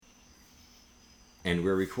And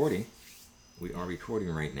we're recording. We are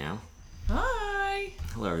recording right now. Hi.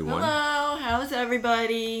 Hello, everyone. Hello. How's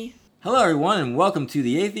everybody? Hello, everyone, and welcome to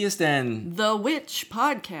the Atheist and The Witch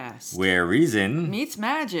Podcast. Where Reason Meets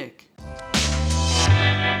Magic.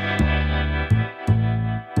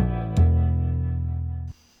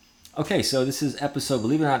 Okay, so this is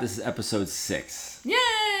believe it or not, this is episode 6. Yay!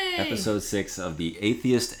 Episode 6 of the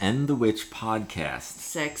Atheist and the Witch Podcast.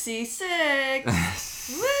 Sexy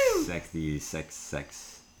 6. Woo! Sexy,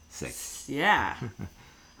 six. Yeah.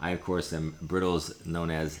 I, of course, am Brittles,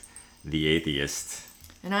 known as the Atheist.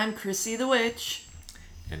 And I'm Chrissy the Witch.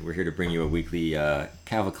 And we're here to bring you a weekly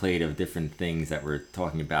cavalcade of different things that we're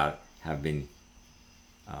talking about, have been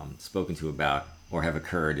spoken to about, or have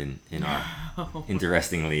occurred in our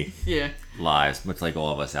interestingly lives, much like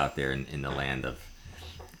all of us out there in the land.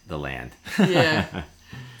 Yeah.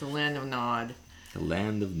 The land of Nod. The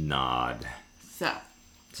land of Nod.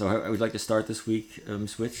 So I would like to start this week,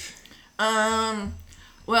 Switch.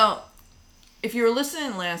 Well, if you were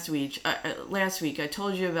listening last week, I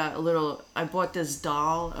told you about I bought this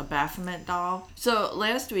doll, a Baphomet doll. So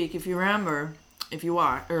last week, if you remember, if you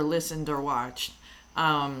listened or watched,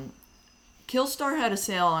 Killstar had a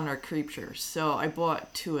sale on their creatures. So I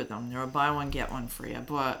bought 2 of them. They were buy one, get one free. I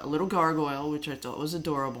bought a little gargoyle, which I thought was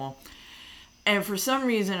adorable. And for some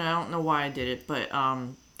reason, I don't know why I did it, but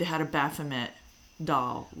they had a Baphomet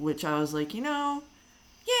doll, which I was like, yeah,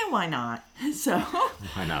 why not? So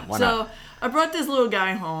why not? I brought this little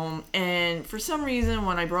guy home, and for some reason,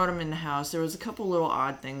 when I brought him in the house, there was a couple little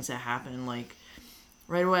odd things that happened. Like,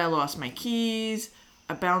 right away, I lost my keys.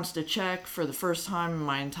 I bounced a check for the first time in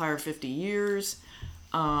my entire 50 years.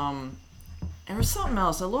 And there was something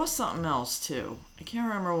else. I lost something else, too. I can't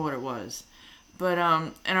remember what it was. But,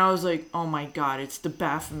 and I was like, oh my God, it's the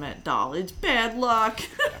Baphomet doll. It's bad luck.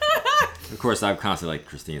 Of course, I'm constantly like,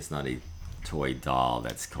 Christine, it's not a toy doll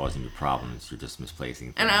that's causing you problems. You're just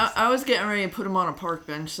misplacing things. And I was getting ready to put him on a park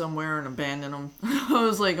bench somewhere and abandon him. I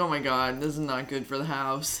was like, oh my God, this is not good for the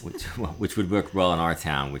house. Which would work well in our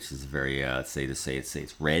town, which is very,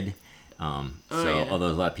 it's red. Although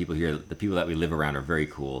a lot of people here, the people that we live around are very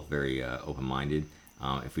cool, very open-minded.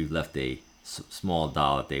 If we left a small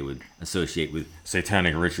doll that they would associate with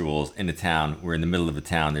satanic rituals in the town, we're in the middle of a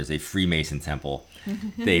town, there's a Freemason temple,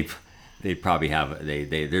 they'd probably have,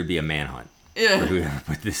 there'd be a manhunt. Yeah. For whoever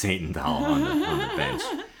put the Satan doll on the bench.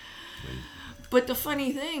 But the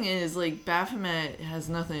funny thing is, like, Baphomet has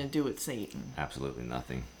nothing to do with Satan. Absolutely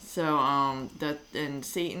nothing. So, and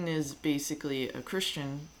Satan is basically a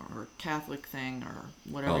Christian or Catholic thing or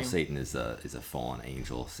whatever. Well, Satan is a fallen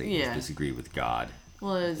angel. Satan has disagreed with God.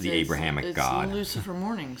 Well, the Abrahamic God. It's Lucifer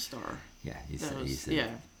Morningstar. Yeah, he said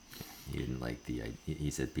he didn't like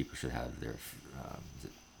he said people should have their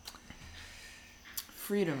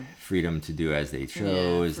freedom to do as they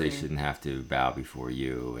chose. They shouldn't have to bow before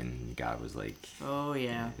you. And God was like, oh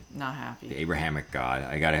yeah, not happy. The Abrahamic God.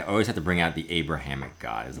 I always have to bring out the Abrahamic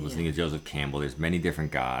God. As I'm listening to Joseph Campbell, there's many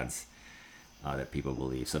different gods that people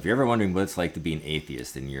believe. So if you're ever wondering what it's like to be an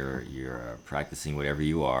atheist and you're practicing whatever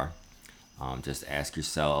you are, just ask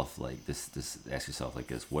yourself like this.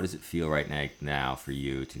 What does it feel right now for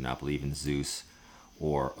you to not believe in Zeus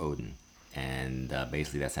or Odin? And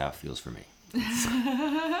basically that's how it feels for me.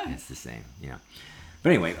 It's the same, But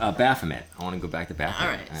anyway, Baphomet. I want to go back to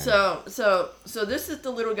Baphomet. All right. So this is the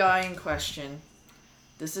little guy in question.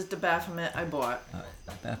 This is the Baphomet I bought.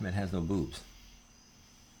 Baphomet has no boobs.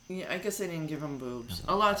 Yeah, I guess they didn't give him boobs.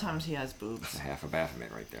 A lot of times he has boobs. That's a half a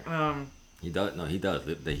Baphomet right there. He does. No, he does.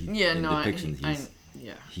 In depictions,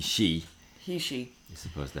 she. He's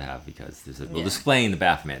supposed to have because we'll explain the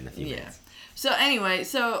Baphomet in a few minutes. So anyway,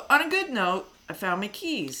 on a good note, I found my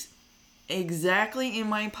keys. Exactly in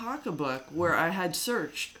my pocketbook where I had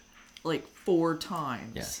searched like 4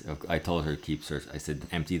 times. Yes, I told her to keep search. I said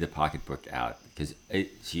empty the pocketbook out because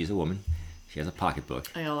she's a woman. She has a pocketbook.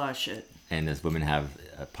 I got a lot of shit. And as women have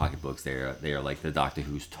pocketbooks, they are like the Doctor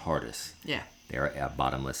Who's TARDIS. Yeah. They are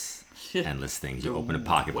bottomless, endless things. You open a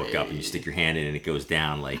pocketbook up and you stick your hand in and it goes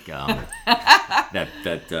down like that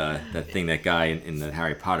thing that guy in the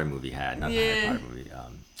Harry Potter movie had. Not the Harry Potter movie.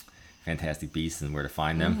 Fantastic Beasts and Where to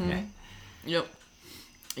Find Them. Mm-hmm. Yeah. Yep.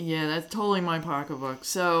 Yeah, that's totally my pocketbook.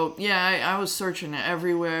 So, yeah, I was searching it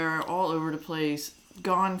everywhere, all over the place,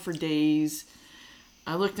 gone for days.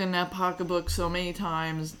 I looked in that pocketbook so many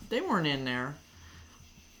times. They weren't in there.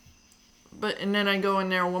 And then I go in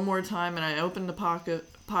there one more time and I open the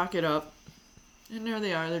pocket up. And there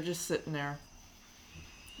they are. They're just sitting there.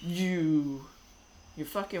 You're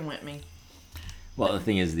fucking with me. Well, the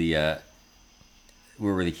thing is, where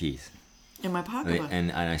were the keys? In my pocketbook.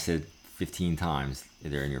 And I said, 15 times,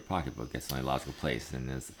 they're in your pocketbook. That's the only logical place. And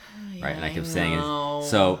there's, Yeah, right? And I kept I saying know. it.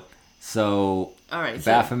 So All right,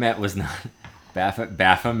 Baphomet was not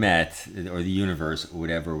Baphomet or the universe or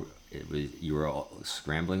whatever it was. You were all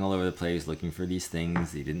scrambling all over the place looking for these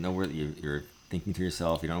things. You didn't know where you're thinking to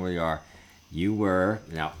yourself. You don't know where they are. You were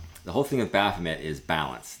now. The whole thing with Baphomet is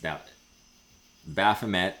balance. Now,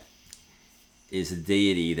 Baphomet is a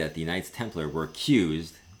deity that the Knights Templar were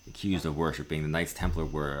accused of worshiping. The Knights Templar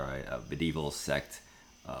were a medieval sect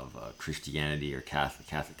of Christianity or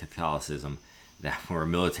Catholicism that were a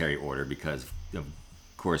military order because, of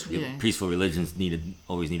course, peaceful religions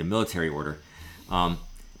always need a military order. But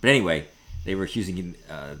anyway, they were accusing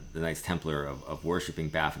the Knights Templar of worshiping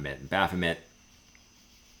Baphomet. And Baphomet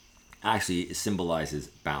actually symbolizes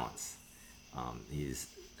balance. He's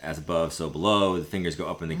as above, so below. The fingers go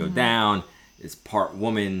up and they go down. It's part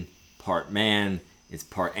woman, part man. It's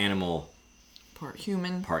part animal, part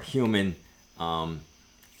human.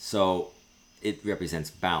 So it represents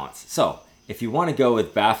balance. So if you want to go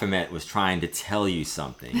with Baphomet was trying to tell you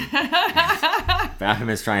something,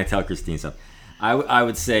 Baphomet's trying to tell Christine something. I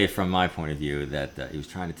would say, from my point of view, that he was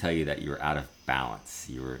trying to tell you that you were out of balance.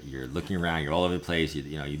 You're looking around. You're all over the place.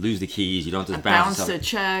 You lose the keys. You don't just bounce. Bounce a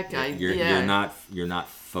check. You're not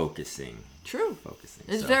focusing. True. Focusing.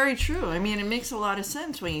 It's very true. I mean, it makes a lot of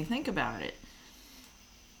sense when you think about it.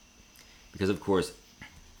 Because, of course,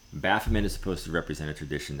 Baphomet is supposed to represent a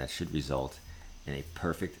tradition that should result in a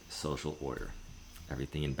perfect social order.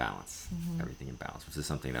 Everything in balance. Everything in balance, which is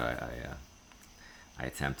something that I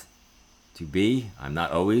attempt to be. I'm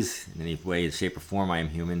not always, in any way, shape, or form. I am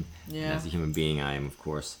human. Yeah. And as a human being, I am, of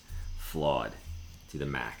course, flawed to the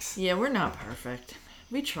max. Yeah, we're not perfect.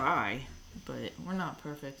 We try, but we're not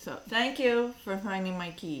perfect. So thank you for finding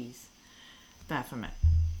my keys, Baphomet,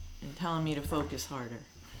 and telling me to focus harder.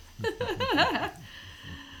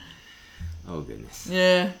 Oh, goodness.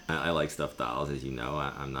 Yeah. I like stuffed dolls, as you know.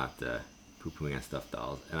 I'm not poo-pooing on stuffed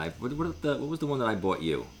dolls. And what was the one that I bought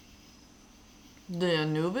you? The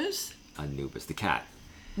Anubis? Anubis, the cat.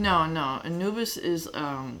 No. Anubis is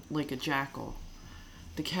like a jackal.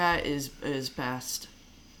 The cat is Bast,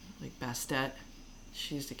 like Bastet.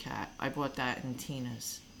 She's the cat. I bought that in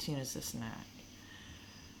Tina's the snack.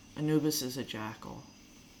 Anubis is a jackal.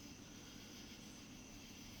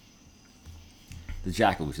 The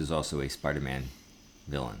Jackal, which is also a Spider-Man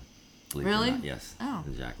villain. Believe it or Really? not. Yes. Oh.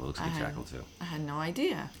 The Jackal looks like a jackal too. I had no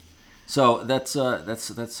idea. So that's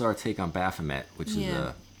our take on Baphomet, which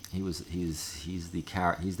Yeah. is he's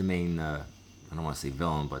the main I don't want to say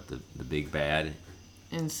villain, but the big bad.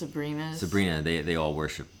 In Sabrina, they all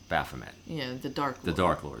worship Baphomet. Yeah, the Dark Lord. The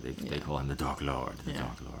Dark Lord. They call him the Dark Lord. The Yeah.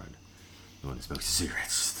 Dark Lord. The one that smokes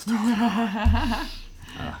cigarettes. The Dark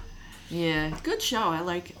Lord. Yeah, good show. I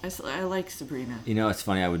like Sabrina. It's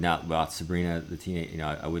funny. I would not watch Sabrina the teenage.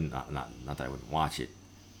 I wouldn't not that I wouldn't watch it.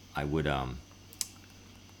 I would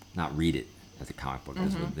not read it as a comic book.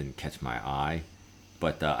 Because it didn't catch my eye.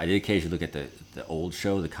 But I did occasionally look at the old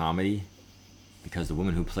show, the comedy, because the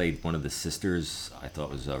woman who played one of the sisters I thought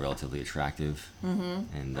was relatively attractive,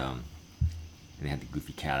 and they had the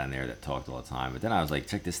goofy cat on there that talked all the time. But then I was like,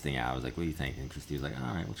 check this thing out. I was like, what do you think? And Christy was like,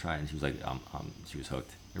 all right, we'll try it. And she was like, she was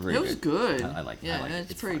hooked. It was good. I like it. Yeah, I like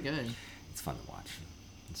it's pretty fun. good. It's fun to watch.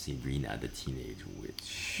 Sabrina the Teenage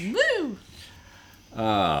Witch. Woo!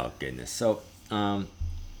 Oh goodness. So, all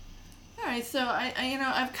right. So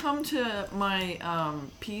I've come to my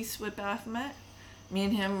peace with Baphomet. Me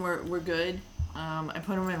and him, we're good. I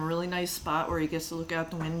put him in a really nice spot where he gets to look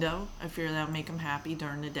out the window. I figure that'll make him happy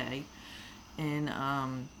during the day. And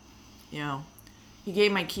he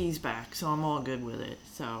gave my keys back, so I'm all good with it.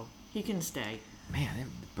 So he can stay. man, they're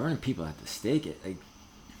burning people at the stake.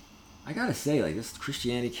 I gotta say, like, this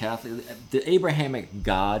Christianity, Catholic, the Abrahamic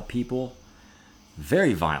God people,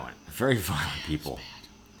 very violent people.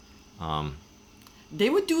 They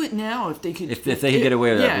would do it now if they could. If they could get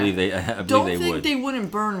away with it, yeah. I believe they think would. they wouldn't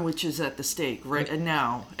burn witches at the stake right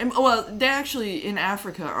now. And, well, they actually in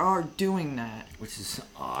Africa are doing that, which is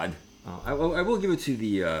odd. I will give it to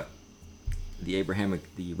the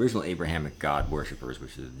original Abrahamic God worshippers,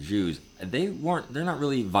 which are the Jews. They're not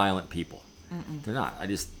really violent people. Mm-mm. They're not. I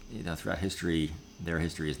just, throughout history, their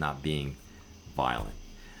history is not being violent.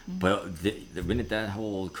 Mm-hmm. But the minute that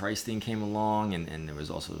whole Christ thing came along, and there was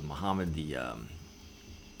also Muhammad,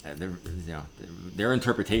 their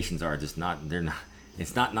interpretations are just not. They're not.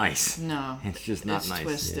 It's not nice. No, it's just not nice.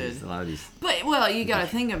 Twisted. Yeah, a lot of these. But well, you got to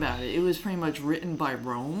think about it. It was pretty much written by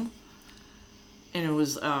Rome, and it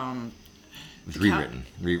was. It was rewritten.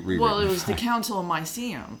 Well, it was the Council of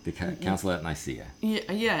Mycenae. The Council at Nicaea.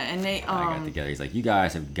 Yeah, and they. I got together. He's like, you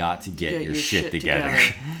guys have got to get your shit together.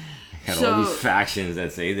 Got all these factions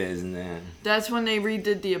that say this and that. That's when they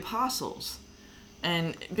redid the apostles.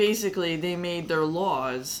 And basically they made their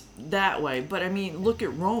laws that way. But I mean, look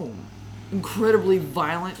at Rome. Incredibly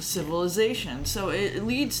violent civilization. So it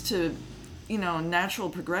leads to, natural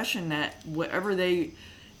progression that whatever they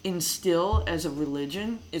instill as a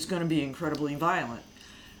religion is going to be incredibly violent.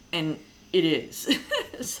 And it is.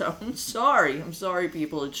 So I'm sorry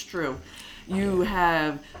people, it's true. You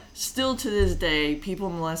have still to this day people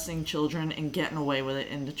molesting children and getting away with it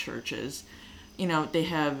in the churches. They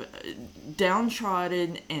have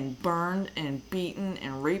downtrodden and burned and beaten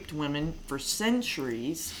and raped women for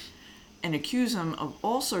centuries and accuse them of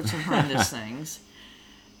all sorts of horrendous things.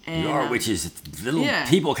 And, you are witches. Little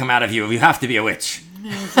people come out of you. You have to be a witch.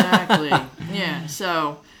 Exactly. Yeah.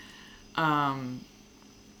 So,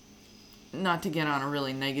 not to get on a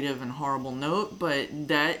really negative and horrible note, but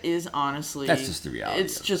that is honestly... That's just the reality.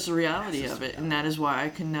 It's just the reality of it. And that is why I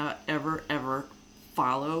cannot ever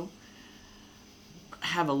follow,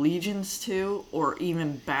 have allegiance to, or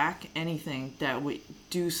even back anything that would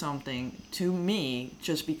do something to me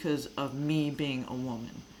just because of me being a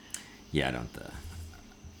woman. Yeah, I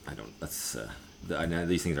don't. That's. I know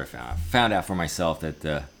these things are found out for myself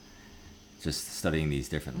that just studying these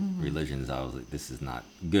different religions, I was like, this is not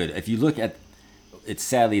good. If you look at it,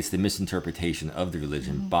 sadly, it's the misinterpretation of the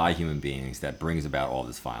religion by human beings that brings about all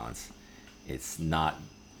this violence. It's not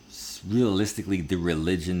realistically the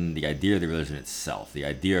religion, the idea of the religion itself, the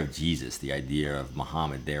idea of Jesus, the idea of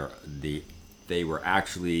Muhammad. They were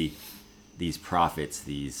actually these prophets,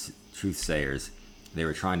 these truth sayers. They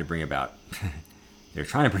were trying to bring about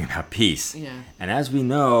peace. Yeah. And as we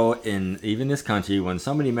know, in even this country, when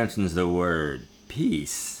somebody mentions the word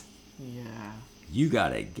peace, you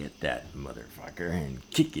gotta get that motherfucker and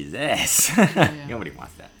kick his ass. Yeah. Nobody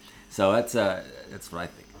wants that. So that's what I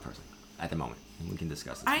think personally at the moment. And we can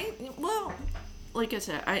discuss it. Like I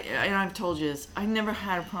said, I've told you this. I never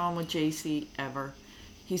had a problem with JC ever.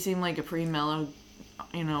 He seemed like a pretty mellow,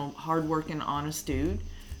 hardworking, honest dude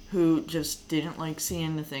who just didn't like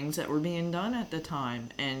seeing the things that were being done at the time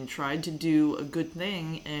and tried to do a good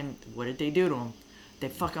thing. And what did they do to him? They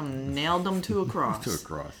fucking nailed him to a cross. To a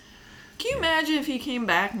cross. Can you imagine if he came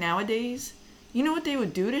back nowadays? You know what they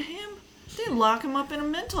would do to him? They'd lock him up in a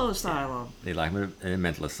mental asylum. They'd lock him in a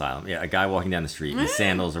mental asylum. Yeah, a guy walking down the street in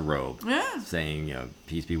sandals, a robe, saying,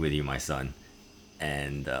 "Peace be with you, my son,"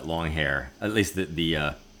 and long hair. At least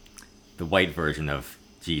the white version of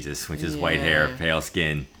Jesus, which is white hair, pale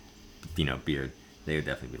skin, beard. They would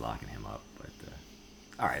definitely be locking him up. But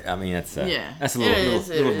all right, I mean that's a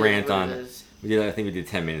little rant on. I think we did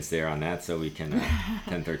 10 minutes there on that, so we can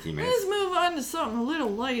 10, 13 minutes. Let's move on to something a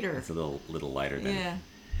little lighter. It's a little lighter than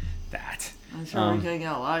that. I'm sure we're gonna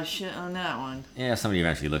get a lot of shit on that one. Yeah, if somebody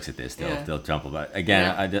eventually looks at this, they'll jump about it.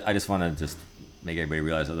 Again, I just want to make everybody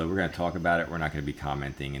realize, although we're going to talk about it, we're not going to be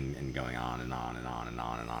commenting and going on and on and on and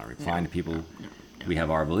on and on, replying to people. We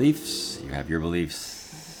have our beliefs, you have your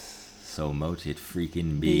beliefs, so mote it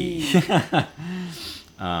freaking be.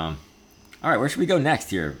 All right, where should we go next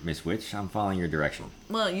here, Miss Witch? I'm following your direction.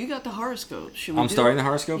 Well, you got the horoscopes. I'm starting the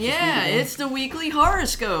horoscopes? Yeah, it's the weekly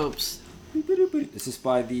horoscopes. This is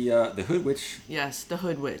by the Hood Witch. Yes, the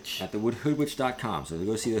Hood Witch. At thehoodwitch.com. So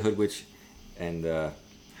go see the Hood Witch and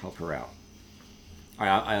help her out. All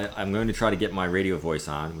right, I'm going to try to get my radio voice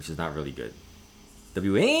on, which is not really good.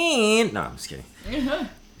 WN. No, I'm just kidding.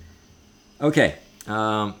 Okay.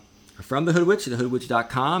 From the Hood Witch,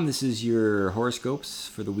 thehoodwitch.com. This is your horoscopes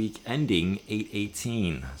for the week ending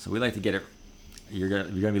 8/18. So we like to get it. You're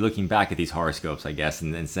gonna be looking back at these horoscopes, I guess,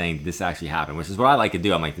 and saying this actually happened, which is what I like to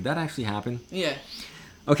do. I'm like, did that actually happen? Yeah.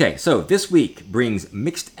 Okay, so this week brings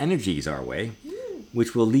mixed energies our way,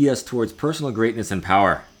 which will lead us towards personal greatness and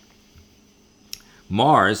power.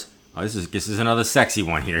 Mars. Oh, this is another sexy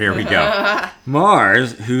one here. Here we go.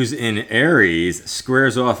 Mars, who's in Aries,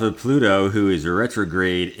 squares off of Pluto, who is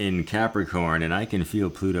retrograde in Capricorn, and I can feel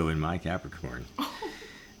Pluto in my Capricorn.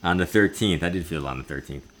 On the 13th. I did feel it on the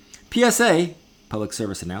 13th. PSA, public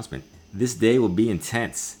service announcement. This day will be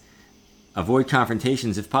intense. Avoid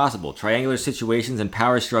confrontations if possible. Triangular situations and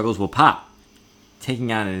power struggles will pop,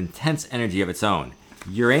 taking on an intense energy of its own.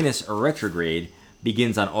 Uranus retrograde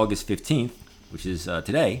begins on August 15th, which is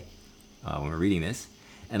today, when we're reading this,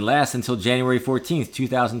 and lasts until January 14th,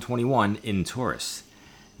 2021 in Taurus.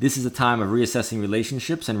 This is a time of reassessing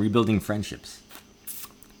relationships and rebuilding friendships,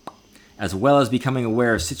 as well as becoming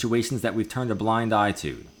aware of situations that we've turned a blind eye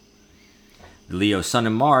to. The Leo Sun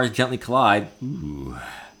and Mars gently collide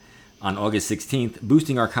on August 16th,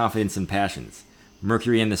 boosting our confidence and passions.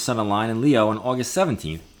 Mercury and the Sun align in Leo on August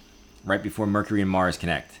 17th, right before Mercury and Mars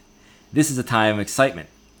connect. This is a time of excitement,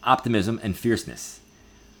 optimism, and fierceness.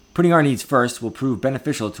 Putting our needs first will prove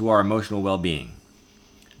beneficial to our emotional well-being.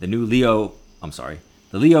 The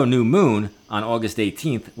Leo new moon on August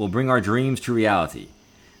 18th will bring our dreams to reality.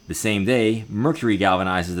 The same day, Mercury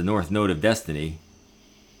galvanizes the North Node of Destiny.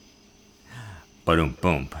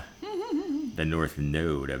 Ba-dum-bum. The North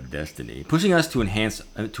Node of Destiny, pushing us to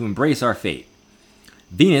embrace our fate.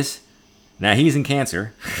 Venus, now he's in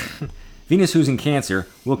Cancer. Venus, who's in Cancer,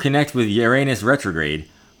 will connect with Uranus retrograde,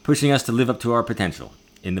 pushing us to live up to our potential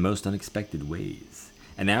in the most unexpected ways.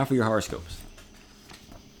 And now for your horoscopes.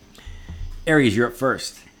 Aries, you're up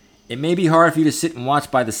first. It may be hard for you to sit and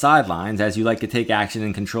watch by the sidelines as you like to take action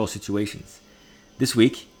and control situations. This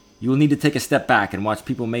week, you will need to take a step back and watch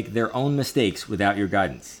people make their own mistakes without your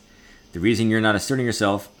guidance. The reason you're not asserting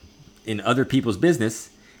yourself in other people's business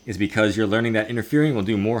is because you're learning that interfering will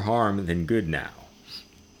do more harm than good now.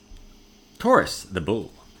 Taurus, the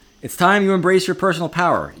bull. It's time you embrace your personal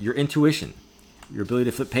power, your intuition, your ability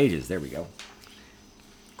to flip pages. There we go.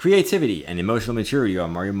 Creativity and emotional maturity are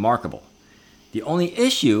remarkable. The only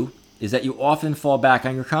issue is that you often fall back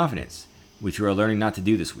on your confidence, which you are learning not to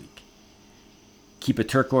do this week. Keep a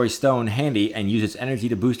turquoise stone handy and use its energy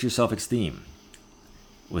to boost your self-esteem.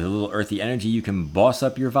 With a little earthy energy, you can boss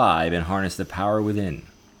up your vibe and harness the power within.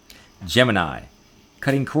 Gemini,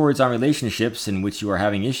 cutting cords on relationships in which you are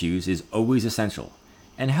having issues is always essential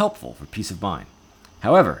and helpful for peace of mind.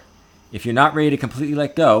 However, if you're not ready to completely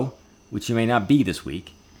let go, which you may not be this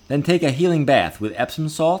week, then take a healing bath with Epsom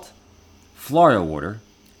salt, Florida water,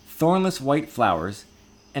 thornless white flowers,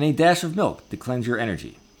 and a dash of milk to cleanse your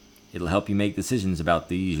energy. It'll help you make decisions about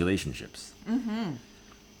these relationships.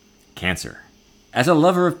 Cancer. As a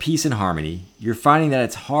lover of peace and harmony, you're finding that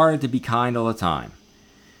it's hard to be kind all the time,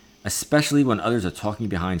 especially when others are talking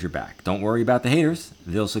behind your back. Don't worry about the haters.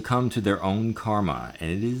 They'll succumb to their own karma,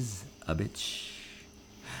 and it is a bitch.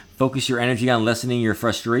 Focus your energy on lessening your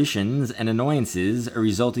frustrations and annoyances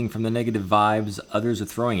resulting from the negative vibes others are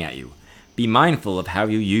throwing at you. Be mindful of how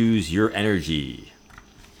you use your energy.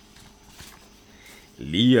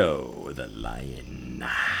 Leo, the lion.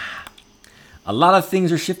 A lot of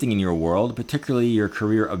things are shifting in your world, particularly your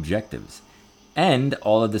career objectives. And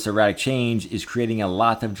all of this erratic change is creating a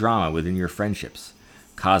lot of drama within your friendships.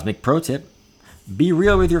 Cosmic pro tip, be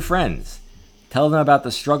real with your friends. Tell them about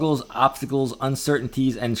the struggles, obstacles,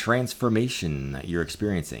 uncertainties, and transformation that you're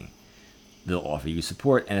experiencing. They'll offer you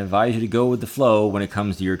support and advise you to go with the flow when it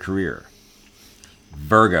comes to your career.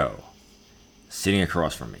 Virgo, sitting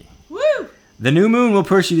across from me. Woo! The new moon will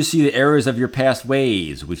push you to see the errors of your past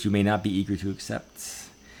ways, which you may not be eager to accept.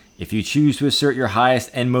 If you choose to assert your highest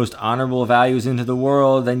and most honorable values into the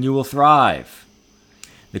world, then you will thrive.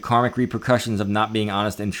 The karmic repercussions of not being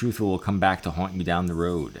honest and truthful will come back to haunt you down the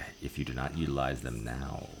road if you do not utilize them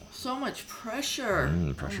now. So much pressure.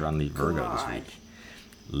 Pressure on the Virgo this week.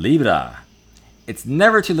 Libra. It's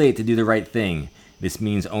never too late to do the right thing. This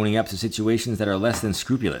means owning up to situations that are less than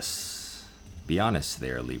scrupulous. Be honest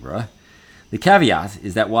there, Libra. The caveat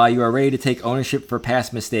is that while you are ready to take ownership for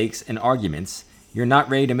past mistakes and arguments, you're not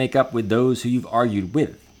ready to make up with those who you've argued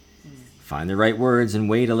with. Find the right words and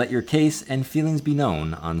way to let your case and feelings be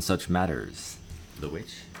known on such matters. The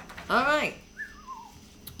Witch. All right.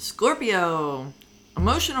 Scorpio.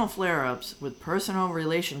 Emotional flare-ups with personal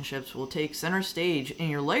relationships will take center stage in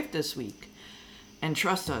your life this week. And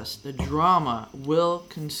trust us, the drama will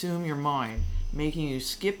consume your mind, making you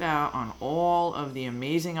skip out on all of the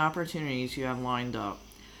amazing opportunities you have lined up.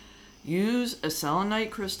 Use a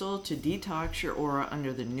selenite crystal to detox your aura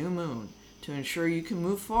under the new moon to ensure you can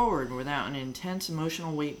move forward without an intense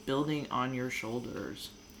emotional weight building on your shoulders.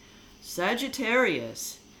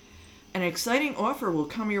 Sagittarius. An exciting offer will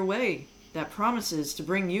come your way that promises to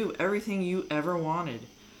bring you everything you ever wanted.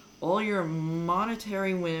 All your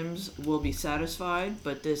monetary whims will be satisfied,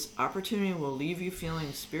 but this opportunity will leave you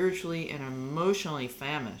feeling spiritually and emotionally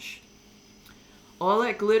famished. All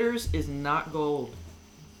that glitters is not gold,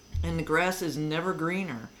 and the grass is never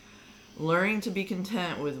greener. Learning to be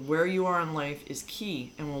content with where you are in life is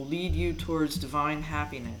key and will lead you towards divine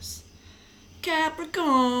happiness.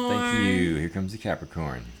 Capricorn! Thank you. Here comes the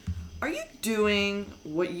Capricorn. Are you doing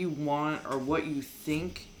what you want or what you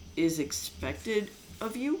think is expected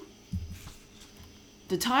of you?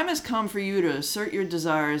 The time has come for you to assert your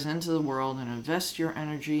desires into the world and invest your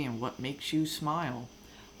energy in what makes you smile.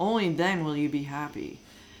 Only then will you be happy.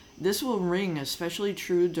 This will ring especially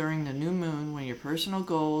true during the new moon when your personal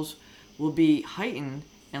goals will be heightened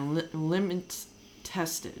and limits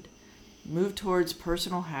tested. Move towards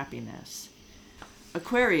personal happiness.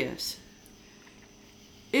 Aquarius.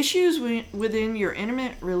 Issues within your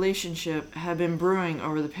intimate relationship have been brewing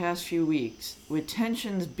over the past few weeks. With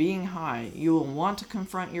tensions being high, you will want to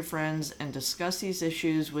confront your friends and discuss these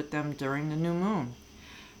issues with them during the new moon.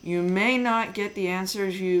 You may not get the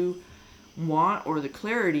answers you want or the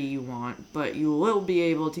clarity you want, but you will be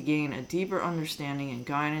able to gain a deeper understanding and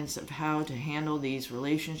guidance of how to handle these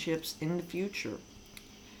relationships in the future.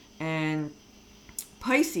 And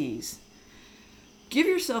Pisces, give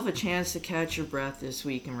yourself a chance to catch your breath this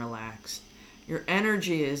week and relax. Your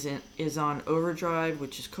energy is on overdrive,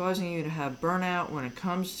 which is causing you to have burnout when it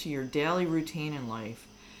comes to your daily routine in life.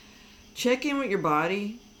 Check in with your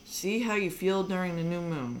body, see how you feel during the new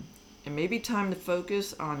moon. It may be time to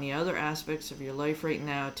focus on the other aspects of your life right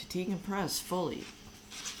now to decompress fully.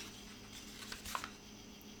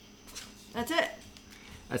 That's it.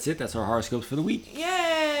 That's it. That's our horoscopes for the week.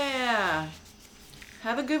 Yeah!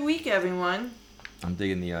 Have a good week, everyone. I'm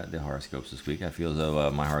digging the horoscopes this week. I feel as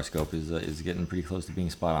though my horoscope is getting pretty close to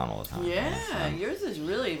being spot on all the time. Yeah, yours is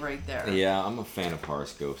really right there. Yeah, I'm a fan of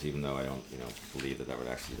horoscopes, even though I don't, believe that would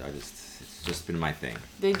actually. It's just been my thing.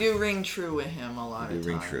 They do ring true with him a lot of times.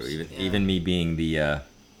 They ring true. Even me being the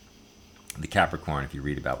Capricorn. If you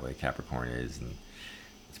read about what a Capricorn is, and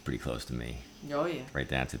it's pretty close to me. Oh yeah. Right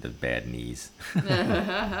down to the bad knees.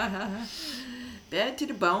 Bad to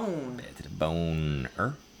the bone. Bad to the bone.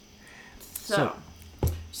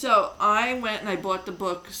 So I went and I bought the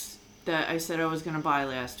books that I said I was going to buy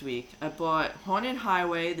last week. I bought Haunted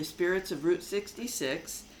Highway, The Spirits of Route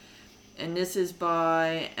 66. And this is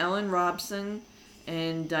by Ellen Robson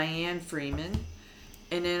and Diane Freeman.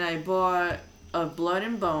 And then I bought Of Blood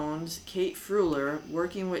and Bones, Kate Frueler,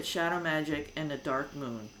 Working with Shadow Magic and the Dark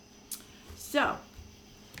Moon. So,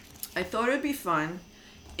 I thought it would be fun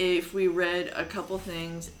if we read a couple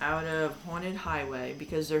things out of Haunted Highway,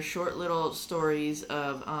 because they're short little stories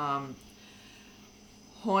of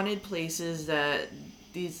haunted places that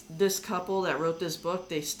this couple that wrote this book,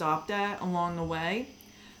 they stopped at along the way.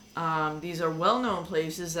 These are well-known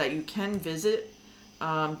places that you can visit.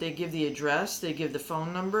 They give the address, they give the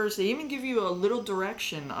phone numbers, they even give you a little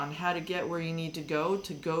direction on how to get where you need to go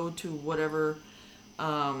to whatever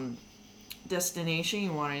destination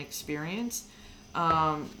you want to experience.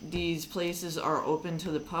 These places are open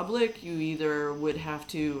to the public. You either would have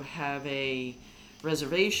to have a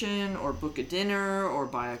reservation or book a dinner or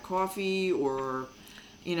buy a coffee or,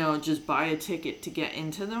 just buy a ticket to get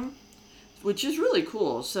into them, which is really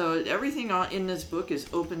cool. So everything in this book is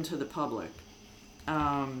open to the public.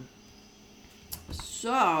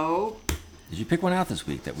 So... Did you pick one out this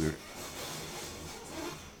week that we were...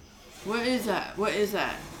 What is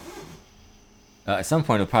that? At some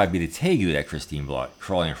point, it'll probably be the tegu that Christine bought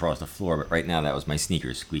crawling across the floor, but right now that was my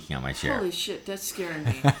sneakers squeaking on my chair. Holy shit, that's scaring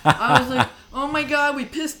me. I was like, oh my god, we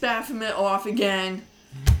pissed Baphomet off again.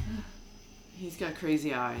 He's got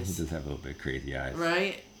crazy eyes. He does have a little bit of crazy eyes.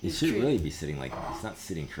 Right? He should really be sitting like... He's not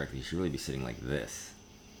sitting correctly. He should really be sitting like this.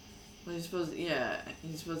 Well, he's supposed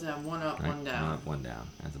to have one up, right? one down. One up, one down.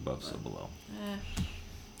 As above, so below.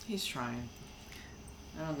 He's trying.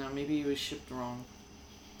 I don't know, maybe he was shipped wrong.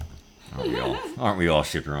 Aren't we all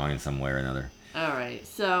shipped wrong in some way or another? Alright,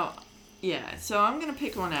 so I'm going to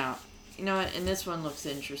pick one out. You know what? And this one looks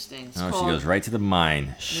interesting. She goes right to the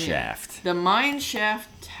mine shaft. The Mine Shaft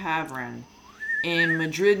Tavern in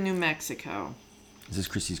Madrid, New Mexico. Is this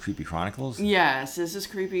Chrissy's Creepy Chronicles? Yes, this is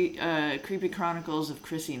Creepy Chronicles of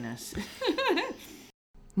Chrissiness.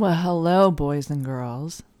 Well, hello, boys and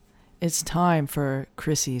girls. It's time for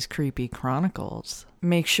Chrissy's Creepy Chronicles.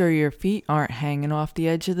 Make sure your feet aren't hanging off the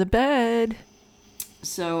edge of the bed.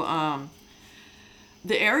 So,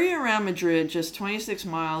 the area around Madrid, just 26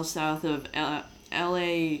 miles south of La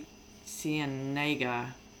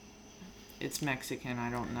Cienega. It's Mexican, I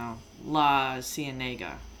don't know. La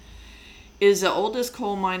Cienega is the oldest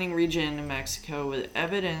coal mining region in Mexico, with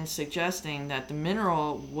evidence suggesting that the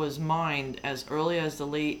mineral was mined as early as the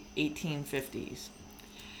late 1850s.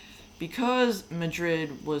 Because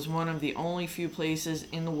Madrid was one of the only few places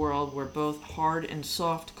in the world where both hard and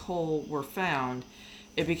soft coal were found,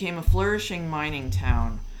 it became a flourishing mining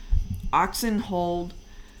town. Oxen hauled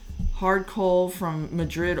hard coal from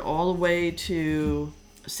Madrid all the way to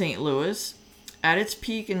St. Louis. At its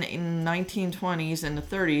peak in the 1920s and the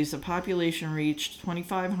 30s, the population reached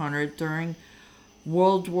 2,500. During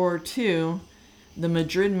World War II, the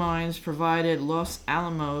Madrid mines provided Los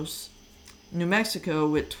Alamos, New Mexico,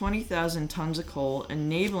 with 20,000 tons of coal,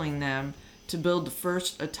 enabling them to build the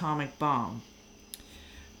first atomic bomb.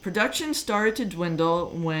 Production started to dwindle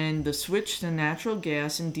when the switch to natural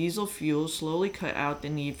gas and diesel fuel slowly cut out the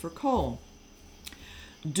need for coal.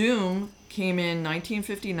 Doom came in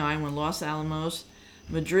 1959 when Los Alamos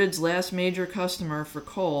Madrid's last major customer for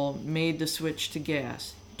coal made the switch to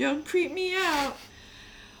gas. Don't creep me out.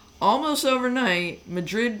 Almost overnight,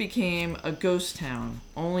 Madrid became a ghost town.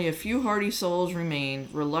 Only a few hardy souls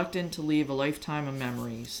remained, reluctant to leave a lifetime of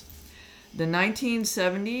memories. The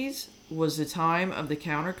 1970s was the time of the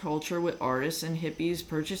counterculture, with artists and hippies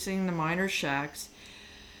purchasing the miners' shacks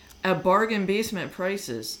at bargain basement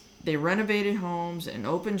prices. They renovated homes and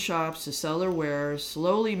opened shops to sell their wares.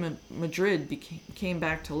 Slowly, Madrid came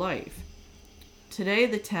back to life. Today,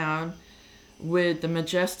 the town, with the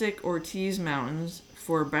majestic Ortiz Mountains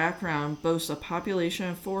for a background, boasts a population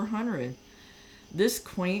of 400. This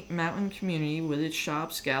quaint mountain community, with its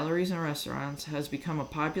shops, galleries, and restaurants, has become a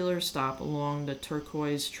popular stop along the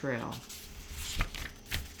Turquoise Trail.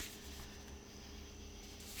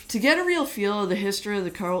 To get a real feel of the history of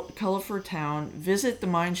the colorful town, visit the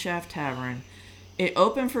Mineshaft Tavern. It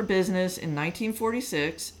opened for business in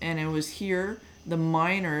 1946, and it was here the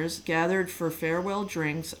miners gathered for farewell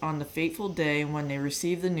drinks on the fateful day when they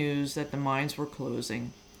received the news that the mines were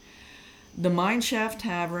closing. The Mineshaft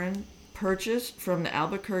Tavern, purchased from the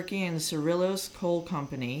Albuquerque and Cerrillos Coal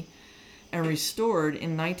Company and restored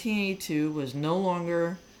in 1982, was no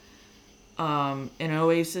longer an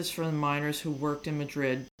oasis for the miners who worked in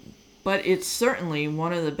Madrid, but it's certainly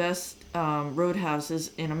one of the best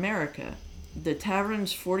roadhouses in America. The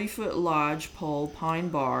tavern's 40-foot lodge pole pine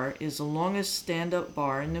bar is the longest stand-up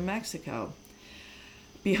bar in New Mexico.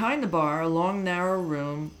 Behind the bar, a long, narrow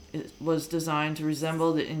room was designed to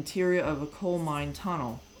resemble the interior of a coal mine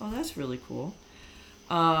tunnel. Oh, that's really cool.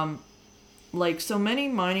 Like so many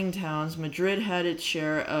mining towns, Madrid had its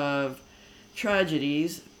share of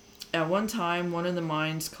tragedies. At one time, one of the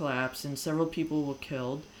mines collapsed and several people were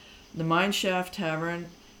killed. The Mineshaft Tavern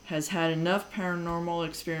has had enough paranormal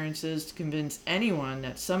experiences to convince anyone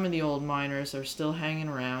that some of the old miners are still hanging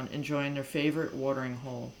around, enjoying their favorite watering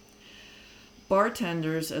hole.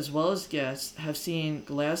 Bartenders, as well as guests, have seen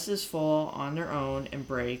glasses fall on their own and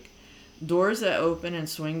break, doors that open and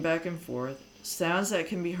swing back and forth, sounds that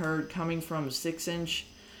can be heard coming from 6-inch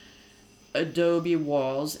adobe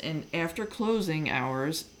walls, and after closing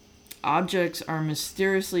hours, objects are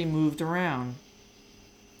mysteriously moved around.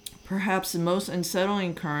 Perhaps the most unsettling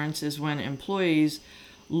occurrence is when employees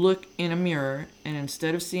look in a mirror and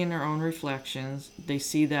instead of seeing their own reflections, they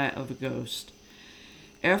see that of a ghost.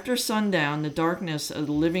 After sundown, the darkness of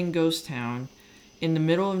the living ghost town in the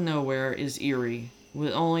middle of nowhere is eerie.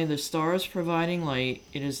 With only the stars providing light,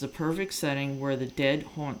 it is the perfect setting where the dead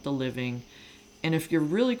haunt the living, and if you're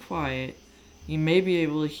really quiet, you may be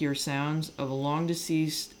able to hear sounds of a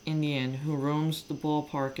long-deceased Indian who roams the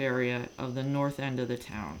ballpark area of the north end of the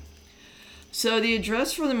town. So the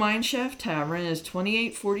address for the Mineshaft Tavern is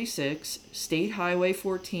 2846 State Highway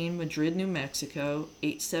 14, Madrid, New Mexico,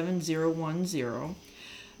 87010.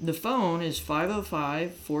 The phone is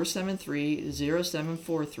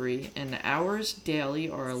 505-473-0743, and the hours daily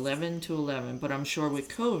are 11 to 11. But I'm sure with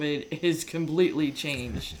COVID, it has completely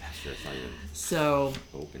changed. Sure, it's not even So,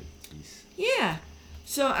 open. Jeez. yeah.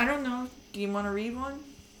 So, I don't know. Do you want to read one?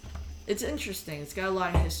 It's interesting. It's got a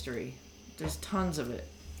lot of history. There's tons of it.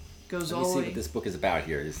 Goes Let me all see the way. what this book is about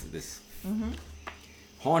here. This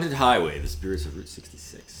Haunted Highway, The Spirits of Route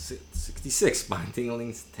 66. 66,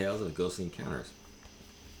 Spontaneous Tales of Ghostly Encounters.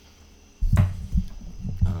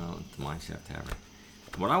 The Mineshaft Tavern.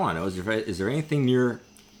 What I want to know is there anything near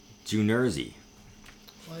New Jersey?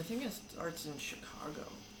 Well, I think it starts in Chicago.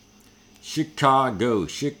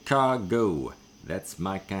 Chicago. That's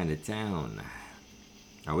my kind of town.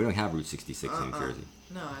 Oh, we don't have Route 66 in New Jersey.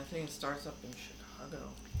 No, I think it starts up in Chicago.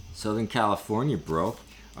 Southern California, bro. All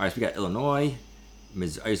right, so we got Illinois.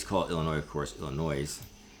 I used to call it Illinois, of course.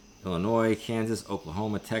 Illinois, Kansas,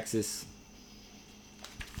 Oklahoma, Texas,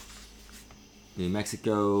 New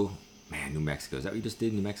Mexico. Man, New Mexico. Is that what you just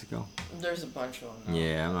did, New Mexico? There's a bunch of them.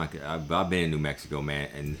 Yeah, I've been in New Mexico, man.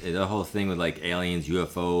 And the whole thing with like aliens,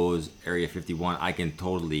 UFOs, Area 51, I can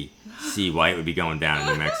totally see why it would be going down in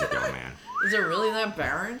New Mexico, man. Is it really that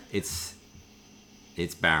barren? It's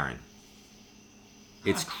barren.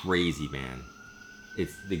 It's crazy, man.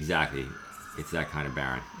 It's that kind of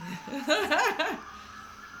barren.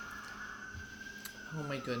 Oh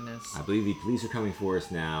my goodness. I believe the police are coming for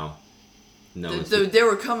us now. No, They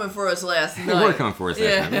were coming for us last night. They were coming for us last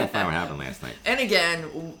night. I'm gonna find what happened last night. And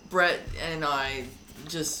again, Brett and I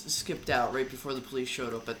just skipped out right before the police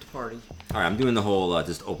showed up at the party. All right, I'm doing the whole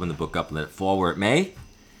just open the book up and let it fall where it may.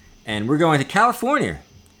 And we're going to California,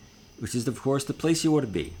 which is, of course, the place you ought to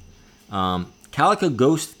be. Calico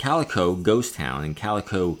Ghost Town in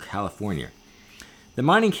Calico, California. The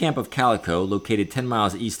mining camp of Calico, located 10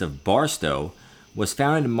 miles east of Barstow, was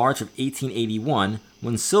founded in March of 1881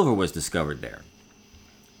 when silver was discovered there.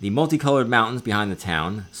 The multicolored mountains behind the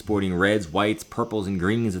town, sporting reds, whites, purples, and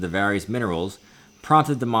greens of the various minerals,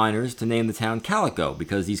 prompted the miners to name the town Calico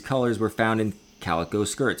because these colors were found in calico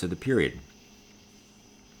skirts of the period.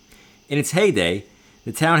 In its heyday,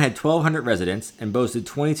 the town had 1,200 residents and boasted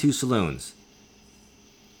 22 saloons.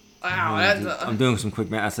 Wow, I'm doing some quick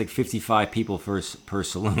math. That's like 55 people per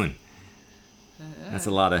saloon. That's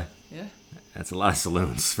a lot of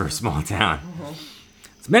saloons for a small town.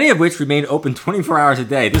 Many of which remained open 24 hours a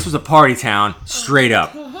day. This was a party town, straight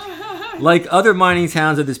up. Like other mining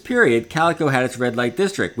towns of this period, Calico had its red light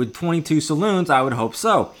district. With 22 saloons, I would hope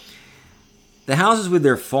so. The houses with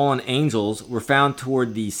their fallen angels were found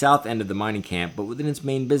toward the south end of the mining camp, but within its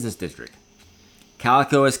main business district.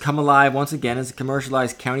 Calico has come alive once again as a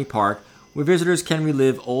commercialized county park where visitors can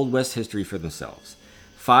relive Old West history for themselves.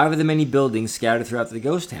 5 of the many buildings scattered throughout the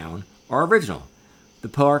ghost town are original. The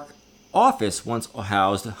park office once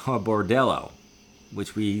housed a bordello,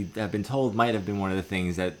 which we have been told might have been one of the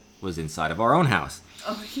things that was inside of our own house.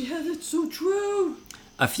 Oh yeah, that's so true.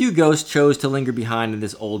 A few ghosts chose to linger behind in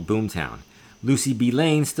this old boomtown. Lucy B.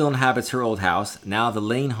 Lane still inhabits her old house, now the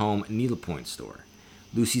Lane Home Needlepoint store.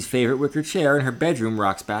 Lucy's favorite wicker chair in her bedroom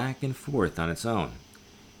rocks back and forth on its own.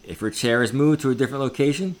 If her chair is moved to a different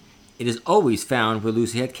location, it is always found where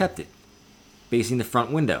Lucy had kept it, facing the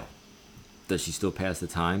front window. Does she still pass the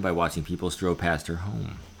time by watching people stroll past her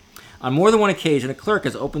home? On more than one occasion, a clerk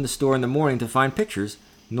has opened the store in the morning to find pictures,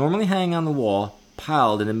 normally hanging on the wall,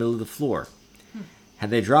 piled in the middle of the floor. Had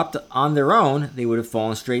they dropped on their own, they would have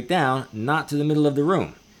fallen straight down, not to the middle of the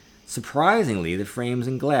room. Surprisingly, the frames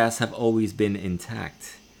and glass have always been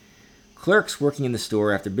intact. Clerks working in the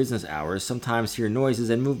store after business hours sometimes hear noises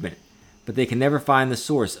and movement, but they can never find the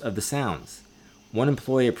source of the sounds. One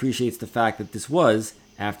employee appreciates the fact that this was,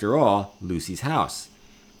 after all, Lucy's house,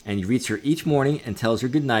 and he greets her each morning and tells her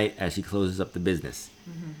goodnight as she closes up the business.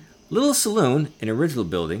 Little Saloon, an original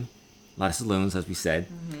building, a lot of saloons, as we said,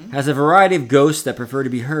 has a variety of ghosts that prefer to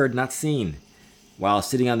be heard, not seen. While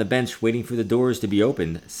sitting on the bench waiting for the doors to be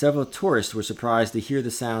opened, several tourists were surprised to hear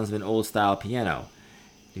the sounds of an old-style piano.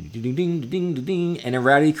 Ding-ding-ding-ding-ding-ding, and a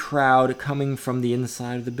rowdy crowd coming from the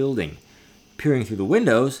inside of the building. Peering through the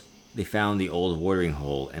windows, they found the old watering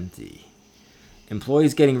hole empty.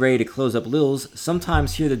 Employees getting ready to close up Lil's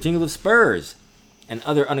sometimes hear the jingle of spurs and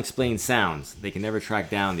other unexplained sounds. They can never track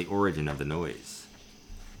down the origin of the noise.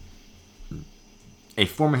 A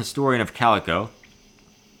former historian of Calico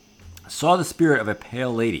saw the spirit of a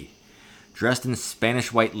pale lady dressed in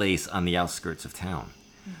Spanish white lace on the outskirts of town.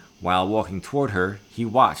 While walking toward her, he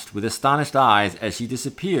watched with astonished eyes as she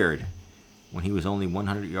disappeared when he was only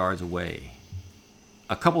 100 yards away.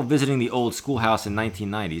 A couple visiting the old schoolhouse in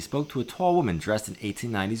 1990 spoke to a tall woman dressed in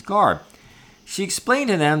 1890s garb. She explained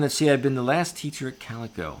to them that she had been the last teacher at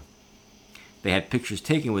Calico. They had pictures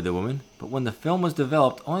taken with the woman, but when the film was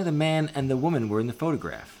developed, only the man and the woman were in the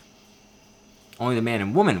photograph. Only the man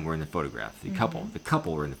and woman were in the photograph. The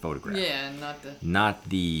couple were in the photograph. Yeah, not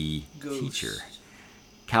the ghost. Teacher.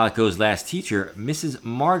 Calico's last teacher, Mrs.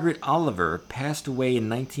 Margaret Oliver, passed away in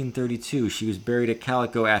 1932. She was buried at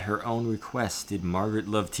Calico at her own request. Did Margaret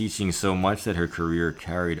love teaching so much that her career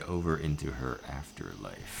carried over into her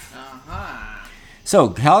afterlife? So,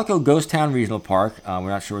 Calico Ghost Town Regional Park, we're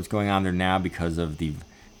not sure what's going on there now because of the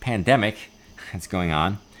pandemic that's going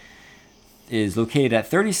on, is located at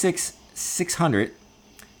 36600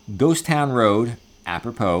 Ghost Town Road,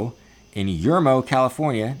 apropos, in Yermo,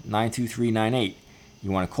 California, 92398. You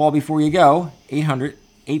want to call before you go,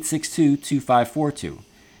 800-862-2542.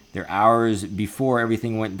 Their hours before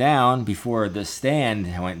everything went down, before the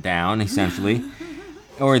stand went down, essentially,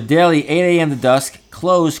 or daily 8 a.m. to dusk,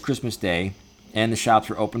 closed Christmas Day, and the shops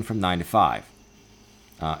were open from 9 to 5.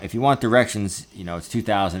 If you want directions, it's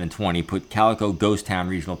 2020, put Calico Ghost Town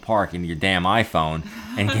Regional Park into your damn iPhone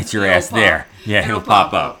and get your ass there. Yeah, it'll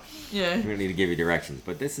pop up. Yeah. We don't need to give you directions,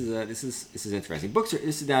 but this is interesting. Books.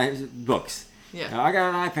 Books. Yeah. Now, I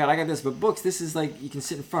got an iPad, I got this, but books, this is like you can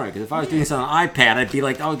sit in front of it. Because if I was doing this on an iPad, I'd be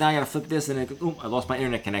like, oh, now I got to flip this, and I lost my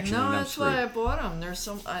internet connection. No, and that's why I bought them. There's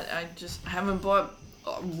some. I just haven't bought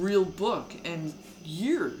a real book in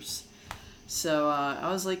years. So I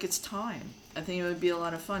was like, it's time. I think it would be a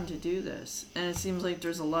lot of fun to do this. And it seems like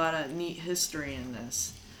there's a lot of neat history in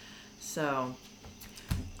this. So.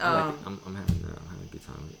 I like it. I'm having a good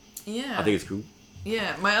time with it. Yeah. I think it's cool.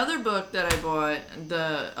 Yeah, my other book that I bought,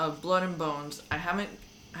 the Blood and Bones, I haven't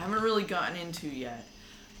really gotten into yet.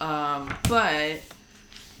 But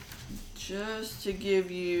just to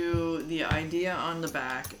give you the idea on the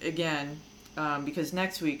back, again, because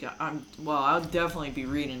next week I'll definitely be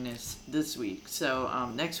reading this week.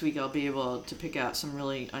 So next week I'll be able to pick out some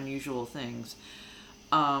really unusual things.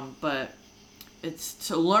 But it's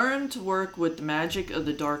to learn to work with the magic of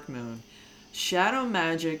the dark moon. Shadow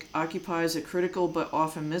magic occupies a critical but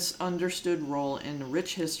often misunderstood role in the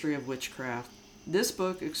rich history of witchcraft. This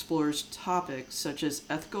book explores topics such as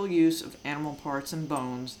ethical use of animal parts and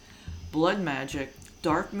bones, blood magic,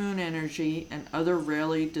 dark moon energy, and other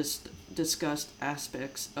rarely discussed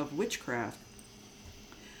aspects of witchcraft.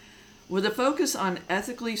 With a focus on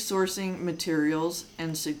ethically sourcing materials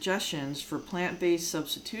and suggestions for plant-based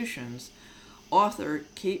substitutions, author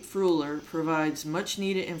Kate Fruehler provides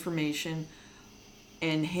much-needed information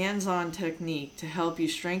and hands-on technique to help you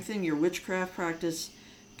strengthen your witchcraft practice,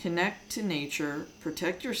 connect to nature,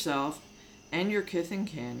 protect yourself and your kith and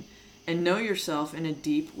kin, and know yourself in a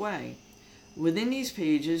deep way. Within these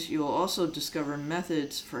pages, you will also discover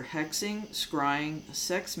methods for hexing, scrying,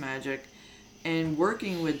 sex magic, and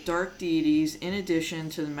working with dark deities, in addition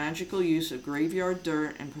to the magical use of graveyard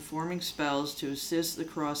dirt and performing spells to assist the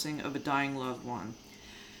crossing of a dying loved one.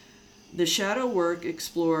 The shadow work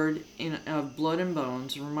explored in Blood and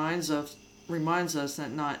Bones reminds us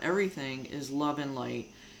that not everything is love and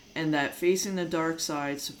light, and that facing the dark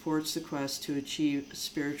side supports the quest to achieve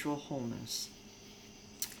spiritual wholeness.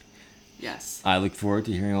 Yes. I look forward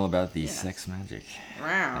to hearing all about the sex magic.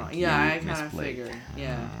 Wow. Thank Yeah, you, I Miss kind of Blake. figured.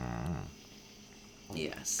 Yeah.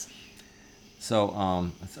 Yes.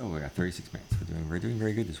 So, we got 36 minutes. We're doing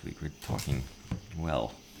very good this week. We're talking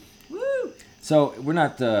well. Woo! So we're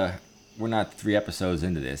not 3 episodes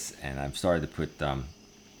into this, and I've started to put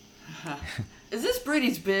Is this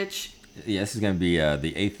Brady's bitch? Yeah, this is going to be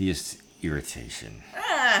the Atheist irritation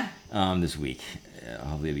this week.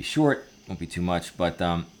 Hopefully it'll be short, won't be too much. But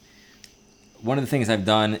one of the things I've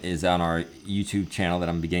done is on our YouTube channel that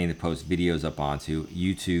I'm beginning to post videos up onto,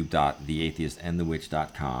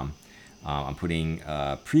 youtube.theatheistandthewitch.com. I'm putting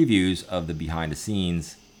previews of the behind the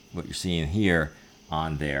scenes, what you're seeing here,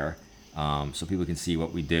 on there. So people can see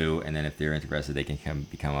what we do, and then if they're interested, they can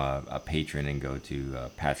become a patron and go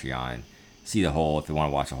to Patreon and see the whole. If they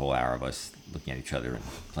want to watch a whole hour of us looking at each other and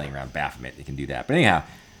playing around Baphomet, they can do that. But anyhow,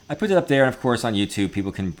 I put it up there, and of course on YouTube,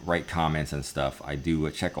 people can write comments and stuff. I do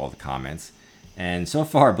check all the comments, and so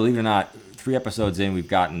far, believe it or not, 3 episodes in, we've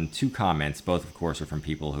gotten 2 comments. Both, of course, are from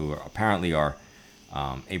people who apparently are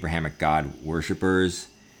Abrahamic God worshippers.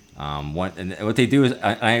 And what they do is,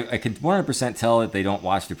 I can 100% tell that they don't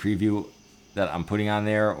watch the preview that I'm putting on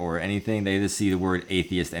there or anything. They just see the word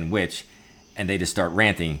atheist and witch, and they just start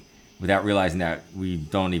ranting without realizing that we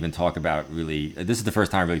don't even talk about really. This is the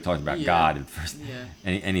first time I really talked about God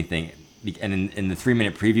anything. And in the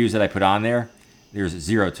 3-minute previews that I put on there, there's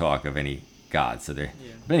 0 talk of any God. So there.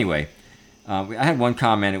 Yeah. But anyway, I had one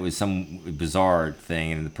comment. It was some bizarre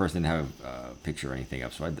thing, and the person didn't have a picture or anything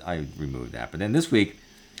up, so I removed that. But then this week,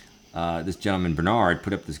 this gentleman Bernard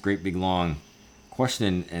put up this great big long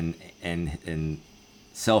question and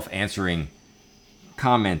self-answering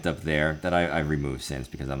comment up there that I've removed since,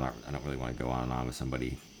 because I don't really want to go on and on with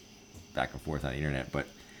somebody back and forth on the internet. But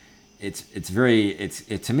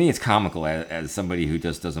to me it's comical as somebody who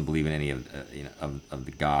just doesn't believe in any of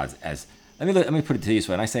the gods. As let me put it to you this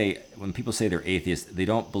way: when people say they're atheists, they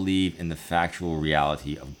don't believe in the factual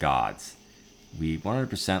reality of gods. We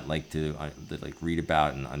 100% like to read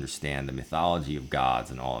about and understand the mythology of gods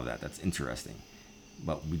and all of that. That's interesting,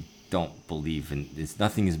 but we don't believe in.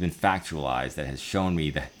 Nothing has been factualized that has shown me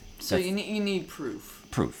that. So you need proof.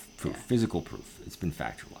 Proof, physical proof. It's been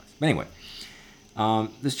factualized. But anyway,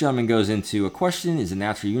 this gentleman goes into a question: is the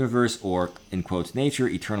natural universe, or in quotes, nature,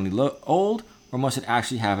 eternally old, or must it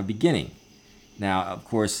actually have a beginning? Now, of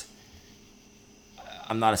course,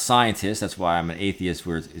 I'm not a scientist. That's why I'm an atheist,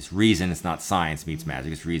 where it's reason. It's not science meets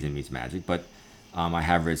magic. It's reason meets magic. But I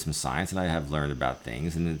have read some science, and I have learned about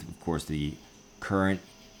things. And then, of course, the current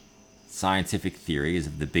scientific theory is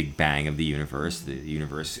of the Big Bang of the universe. The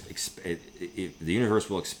universe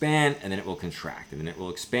will expand, and then it will contract, and then it will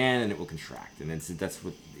expand, and it will contract. And that's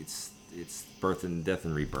what it's birth and death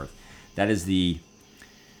and rebirth. That is the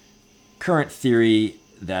current theory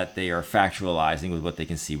that they are factualizing with what they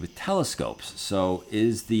can see with telescopes. So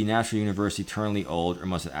is the natural universe eternally old, or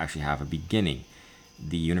must it actually have a beginning?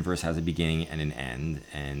 The universe has a beginning and an end,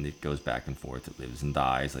 and it goes back and forth. It lives and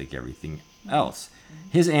dies like everything else.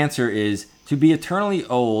 His answer is, to be eternally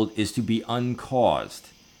old is to be uncaused.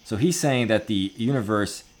 So he's saying that the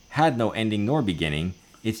universe had no ending nor beginning.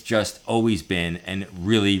 It's just always been and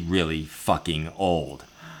really, really fucking old.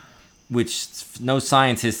 which no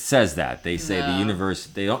scientist says that. They say the universe,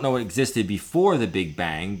 they don't know what existed before the Big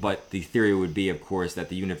Bang, but the theory would be, of course, that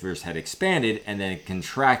the universe had expanded and then it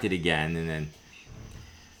contracted again. And then,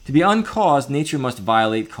 to be uncaused, nature must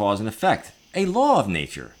violate cause and effect. A law of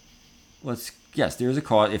nature. Yes, there is a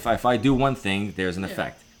cause. If I do one thing, there's an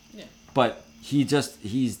effect. Yeah. But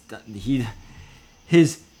his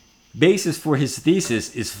basis for his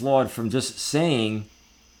thesis is flawed from just saying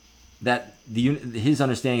that his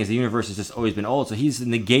understanding is the universe has just always been old. So he's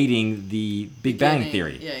negating the Big Bang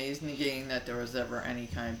theory. Yeah, he's negating that there was ever any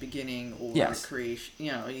kind of beginning or creation.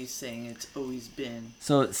 You know, he's saying it's always been.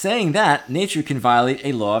 So saying that nature can violate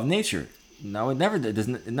a law of nature. No, it never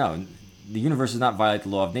doesn't. No, the universe does not violate the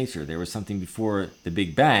law of nature. There was something before the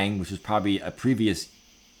Big Bang, which was probably a previous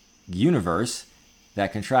universe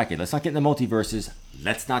that contracted. Let's not get into multiverses.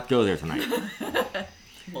 Let's not go there tonight.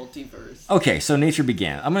 Multiverse. Okay, so nature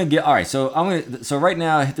began. So right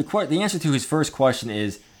now the answer to his first question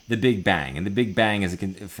is the Big Bang, and the Big Bang is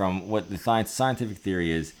from what the scientific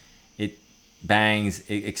theory is. It bangs,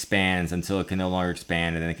 it expands until it can no longer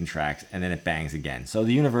expand, and then it contracts, and then it bangs again. So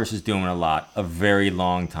the universe is doing a lot of very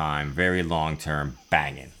long time, very long term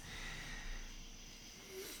banging.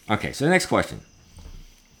 Okay, so the next question.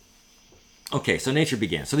 Okay, so nature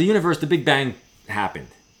began. So the universe, the Big Bang happened,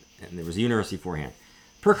 and there was a universe beforehand.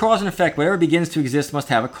 Per cause and effect, whatever begins to exist must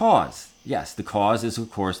have a cause. Yes, the cause is,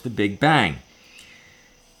 of course, the Big Bang.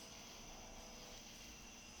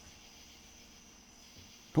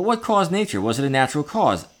 But what caused nature? Was it a natural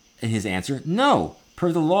cause? And his answer, no.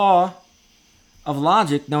 Per the law of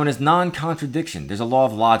logic known as non-contradiction. There's a law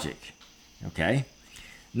of logic. Okay?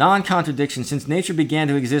 Non-contradiction. Since nature began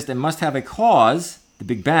to exist and must have a cause, the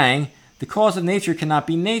Big Bang, the cause of nature cannot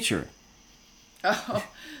be nature. Oh,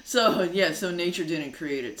 so nature didn't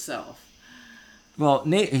create itself. Well,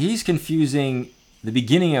 he's confusing the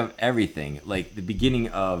beginning of everything, like the beginning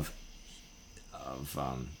of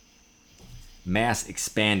mass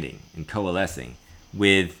expanding and coalescing,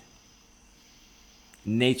 with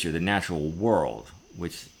nature, the natural world,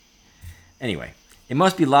 which, anyway, it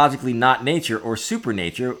must be logically not nature or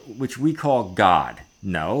supernature, which we call God.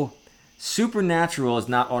 No. Supernatural is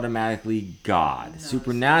not automatically God. No,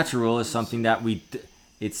 supernatural is something that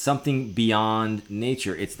it's something beyond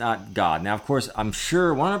nature. It's not God. Now, of course, I'm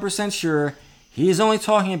sure, 100% sure, he is only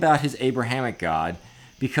talking about his Abrahamic God,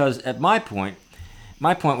 because at my point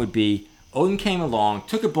would be, Odin came along,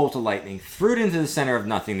 took a bolt of lightning, threw it into the center of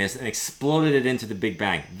nothingness, and exploded it into the Big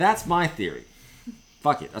Bang. That's my theory.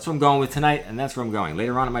 Fuck it. That's what I'm going with tonight, and that's where I'm going.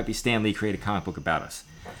 Later on, it might be Stan Lee create a comic book about us.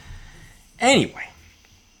 Anyway.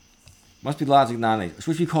 Must be logic, non-nature,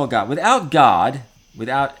 which we call God. Without God,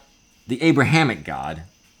 without the Abrahamic God,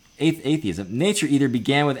 atheism, nature either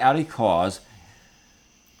began without a cause,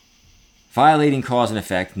 violating cause and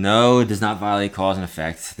effect. No, it does not violate cause and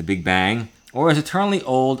effect, the Big Bang. Or is eternally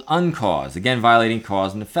old, uncaused, again violating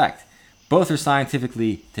cause and effect. Both are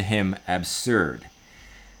scientifically, to him, absurd.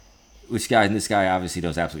 This guy obviously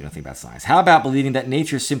knows absolutely nothing about science. How about believing that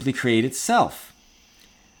nature simply created itself?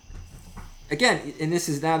 Again, and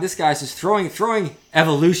this guy's just throwing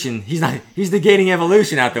evolution. He's negating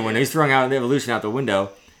evolution out the window. He's throwing out the evolution out the window.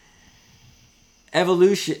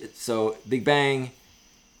 Evolution, so Big Bang,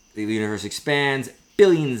 the universe expands,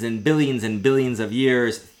 billions and billions and billions of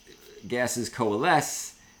years, gases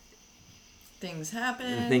coalesce. Things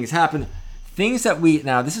happen.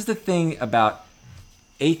 Now this is the thing about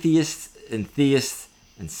atheists and theists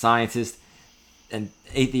and scientists and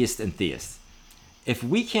atheists and theists. If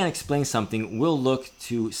we can't explain something, we'll look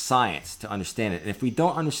to science to understand it. And if we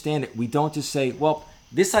don't understand it, we don't just say, well,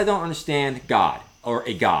 this I don't understand, God, or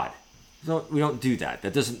a God. We don't do that.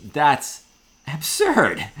 That's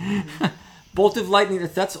absurd. Mm-hmm. Bolt of lightning,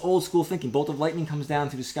 that's old school thinking. Bolt of lightning comes down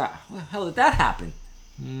to the sky. How the hell did that happen?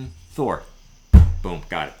 Thor. Boom,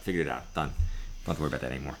 got it. Figured it out. Done. Don't have to worry about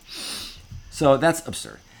that anymore. So that's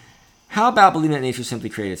absurd. How about believing that nature simply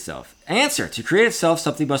created itself? Answer. To create itself,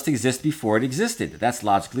 something must exist before it existed. That's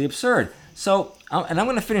logically absurd. So, and I'm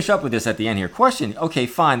going to finish up with this at the end here. Question. Okay,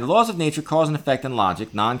 fine. The laws of nature, cause and effect, and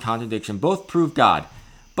logic, non-contradiction, both prove God.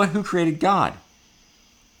 But who created God?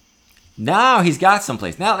 Now he's got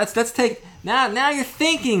someplace. Now let's take. Now you're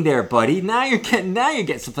thinking there, buddy. Now you're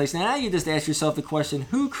getting someplace. Now you just ask yourself the question: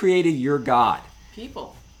 who created your God?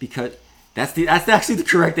 People. Because that's actually the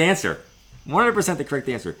correct answer. 100% the correct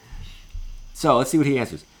answer. So let's see what he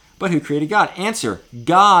answers. But who created God? Answer: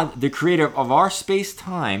 God, the creator of our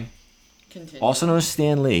space-time, also known as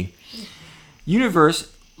Stan Lee,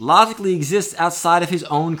 universe logically exists outside of his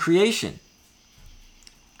own creation,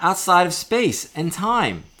 outside of space and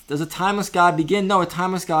time. Does a timeless God begin? No, a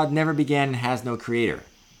timeless God never began and has no creator.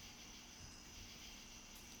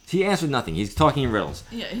 He answered nothing. He's talking in riddles.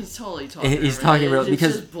 Yeah, he's totally talking. He's talking in riddles it's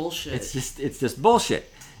because just bullshit. It's just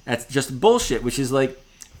bullshit. That's just bullshit, which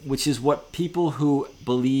is what people who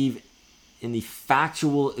believe in the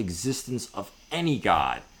factual existence of any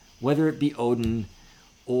god, whether it be Odin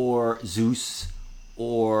or Zeus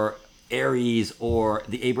or Ares or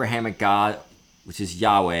the Abrahamic God, which is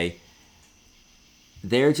Yahweh,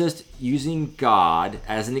 they're just using God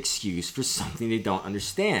as an excuse for something they don't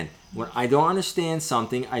understand. When I don't understand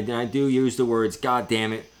something, I do use the words, God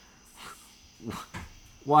damn it,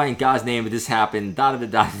 why in God's name did this happen, da da da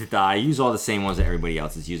da da. I use all the same ones that everybody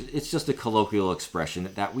else is using. It's just a colloquial expression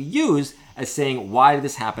that we use as saying, why did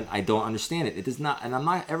this happen? I don't understand it. It does not, and I'm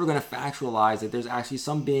not ever going to factualize that there's actually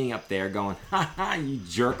some being up there going, ha ha, you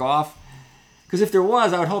jerk off. Because if there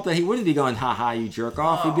was, I would hope that he wouldn't be going, ha ha, you jerk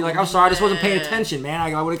off. He'd be like, I'm sorry, I just wasn't paying attention, man.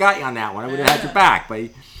 I would have got you on that one. I would have had your back.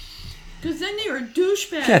 But because then they were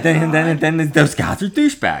douchebags. Yeah, then those gods are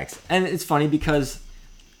douchebags. And it's funny because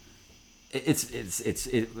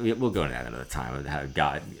we'll go into that another time of how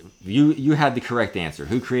God. You had the correct answer.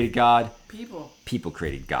 Who created God? People. People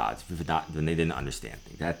created gods when they didn't understand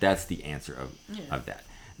things. That's the answer of that.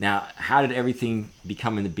 Now, how did everything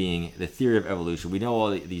become into being? The theory of evolution. We know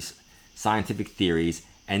all these scientific theories,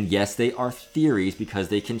 and yes, they are theories because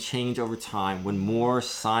they can change over time. When more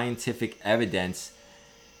scientific evidence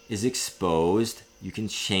is exposed, you can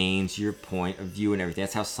change your point of view and everything.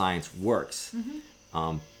 That's how science works.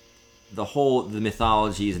 Mm-hmm. The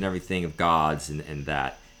mythologies and everything of gods and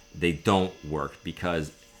that, they don't work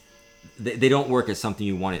because they don't work as something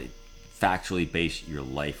you want to factually base your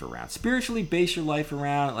life around. Spiritually base your life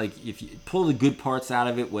around, like if you pull the good parts out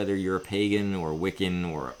of it, whether you're a pagan or a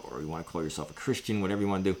Wiccan or you want to call yourself a Christian, whatever you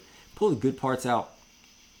want to do, pull the good parts out.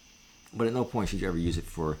 But at no point should you ever use it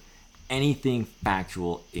for anything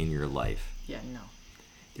factual in your life. Yeah, no.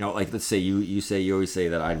 You know, like let's say you always say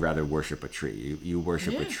that I'd rather worship a tree. You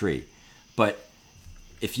worship a tree. But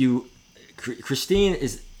if Christine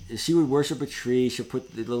she would worship a tree. She'll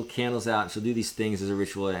put the little candles out. And she'll do these things as a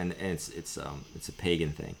ritual, and it's a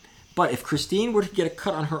pagan thing. But if Christine were to get a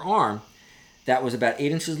cut on her arm that was about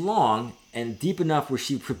 8 inches long and deep enough where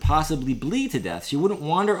she could possibly bleed to death, she wouldn't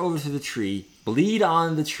wander over to the tree, bleed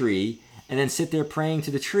on the tree, and then sit there praying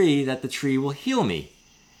to the tree that the tree will heal me,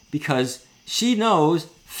 because she knows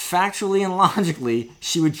factually and logically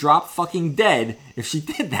she would drop fucking dead if she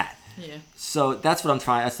did that. Yeah. So that's what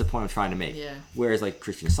that's the point I'm trying to make. Yeah. Whereas like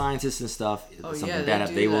Christian scientists and stuff, something bad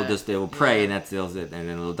happens, they will pray and that's it, and then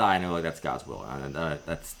they'll die and they're like, that's God's will. And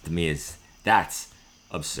that's, to me, that's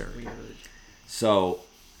absurd. Weird. So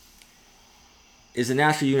is the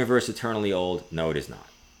natural universe eternally old? No, it is not.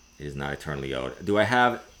 It is not eternally old.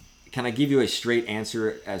 Can I give you a straight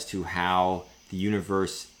answer as to how the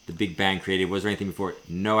universe, the Big Bang created? Was there anything before it?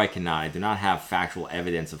 No, I cannot. I do not have factual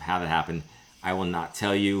evidence of how that happened. I will not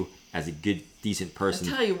tell you. As a good, decent person.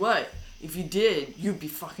 I'll tell you what, if you did, you'd be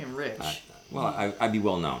fucking rich. I'd be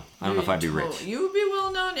well known. I don't know if I'd be rich. You would be well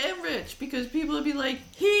known and rich because people would be like,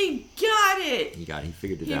 he got it. He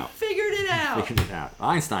figured it out. He figured it out.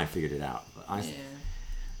 Einstein figured it out.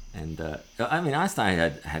 And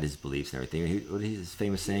Einstein had his beliefs and everything. What is his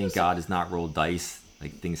famous saying? God does not roll dice.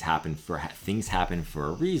 Like things happen for a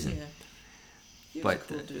reason. Yeah. He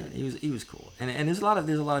was cool, and there's a lot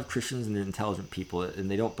of Christians and intelligent people,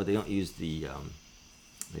 and they don't use their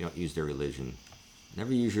religion.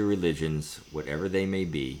 Never use your religions, whatever they may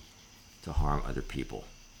be, to harm other people.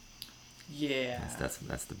 Yeah,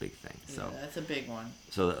 that's the big thing. So that's a big one.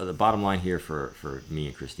 So the bottom line here for me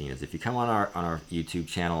and Christine is, if you come on our YouTube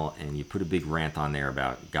channel and you put a big rant on there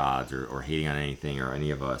about gods or hating on anything or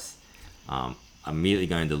any of us, I'm immediately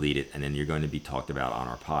going to delete it, and then you're going to be talked about on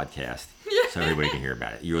our podcast. So everybody can hear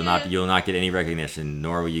about it. You will not get any recognition,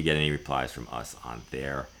 nor will you get any replies from us on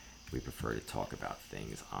there. We prefer to talk about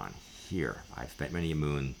things on here. I've spent many a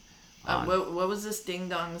moon on... What was this ding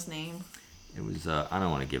dong's name? It was, I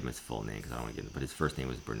don't want to give him his full name because I don't want to give him, but his first name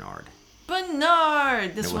was Bernard.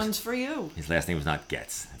 Bernard! This one's for you. His last name was not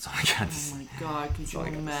Getz. That's all I got to say. Oh my God, could you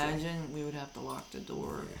imagine? We would have to lock the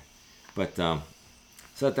door. Yeah. But,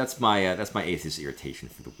 so that's my atheist irritation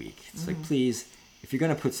for the week. It's like, please... If you're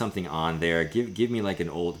gonna put something on there, give me like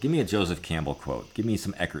give me a Joseph Campbell quote. Give me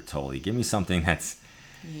some Eckhart Tolle. Give me something that's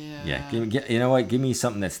you know what? Give me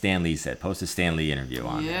something that Stan Lee said. Post a Stan Lee interview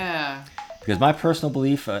on there. Because my personal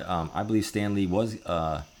belief, I believe Stan Lee was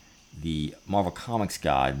the Marvel Comics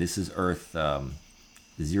god. This is Earth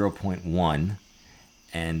 0.1,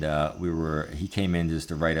 and he came in just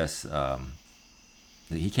to write us.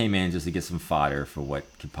 He came in just to get some fodder for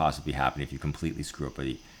what could possibly happen if you completely screw up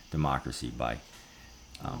a democracy by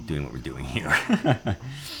doing what we're doing here.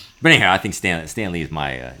 But anyhow, I think Stan Lee is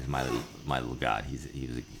my little god.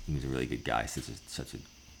 He was a really good guy. Such a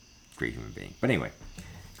great human being. But anyway,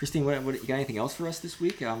 Christine, what you got anything else for us this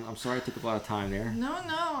week? I'm sorry I took up a lot of time there. No,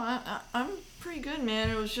 I'm pretty good, man.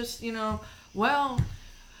 It was just, well,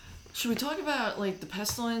 should we talk about like the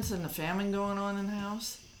pestilence and the famine going on in the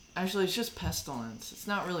house? Actually, it's just pestilence. It's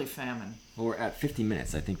not really famine. Well, we're at 50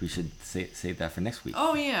 minutes. I think we should save that for next week.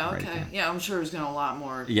 Oh, yeah, okay. Yeah, I'm sure there's going to be a lot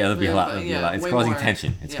more. Yeah, there'll be a lot. It's causing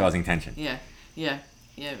tension. It's causing tension. Yeah.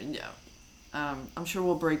 I'm sure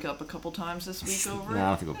we'll break up a couple times this week over No,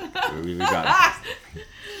 I don't think we got it.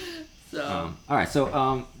 So. All right,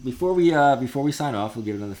 so before we sign off, we'll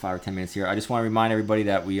give it another 5 or 10 minutes here. I just want to remind everybody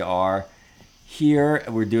that we are here.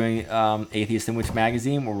 We're doing Atheist and Witch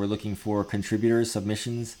magazine, where we're looking for contributors,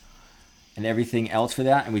 submissions, and everything else for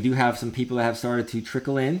that. And we do have some people that have started to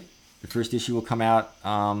trickle in. The first issue will come out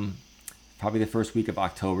probably the first week of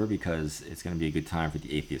October, because it's going to be a good time for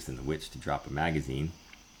the Atheist and the Witch to drop a magazine.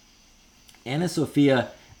 Anna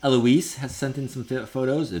Sophia Eloise has sent in some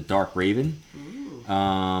photos. A Dark Raven.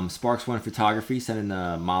 Sparks One Photography sent in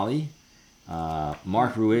Molly.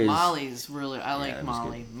 Mark Ruiz. Molly's really, I like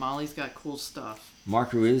Molly. Molly's got cool stuff.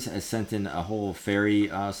 Mark Ruiz has sent in a whole fairy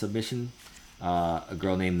submission. A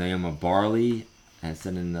girl named Naoma Barley has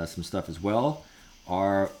sent in some stuff as well.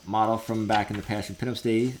 Our model from back in the Passion Pinups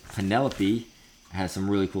days, Penelope, has some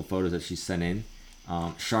really cool photos that she sent in.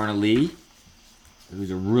 Sharna Lee,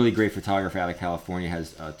 who's a really great photographer out of California,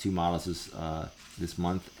 has 2 models this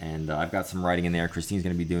month. And I've got some writing in there. Christine's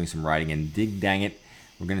going to be doing some writing. And dig dang it,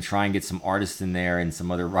 we're going to try and get some artists in there and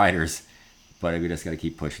some other writers. But we just got to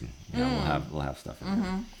keep pushing. We'll have stuff in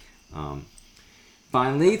there.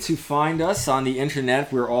 Finally, to find us on the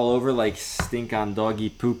internet, we're all over like stink on doggy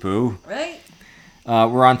poo-poo. Right.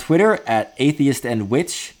 We're on Twitter at Atheist and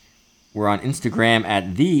Witch. We're on Instagram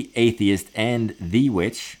at The Atheist and The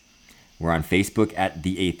Witch. We're on Facebook at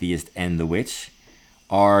The Atheist and The Witch.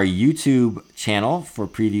 Our YouTube channel for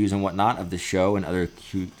previews and whatnot of the show and other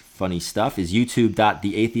cute, funny stuff is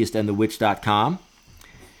youtube.theatheistandthewitch.com.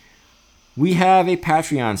 We have a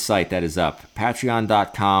Patreon site that is up,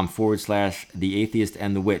 patreon.com/The Atheist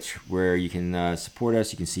and the Witch, where you can support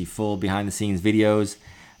us. You can see full behind-the-scenes videos,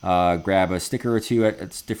 grab a sticker or two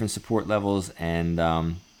at different support levels, and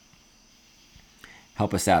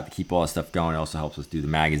help us out to keep all this stuff going. It also helps us do the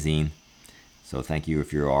magazine. So thank you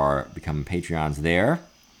if you are becoming Patreons there.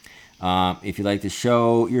 If you'd like to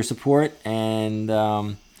show your support and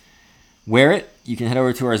wear it, you can head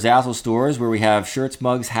over to our Zazzle stores, where we have shirts,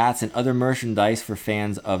 mugs, hats, and other merchandise for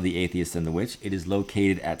fans of The Atheist and the Witch. It is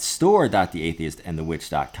located at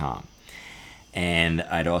store.theatheistandthewitch.com. And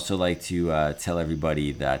I'd also like to tell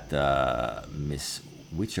everybody that Miss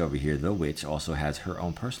Witch over here, The Witch, also has her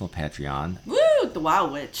own personal Patreon. Woo! The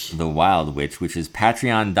Wild Witch. The Wild Witch, which is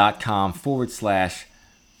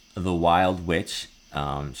patreon.com/The Wild Witch.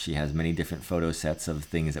 She has many different photo sets of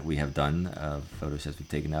things that we have done, photo sets we've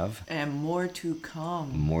taken of. And more to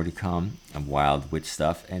come. More to come of Wild Witch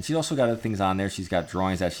stuff. And she's also got other things on there. She's got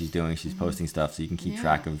drawings that she's doing. She's posting stuff, so you can keep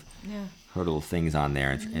track of her little things on there.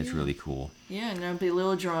 And it's really cool. Yeah, and there'll be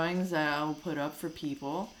little drawings that I'll put up for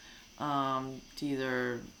people. To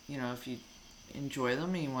either, if you enjoy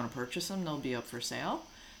them and you want to purchase them, they'll be up for sale.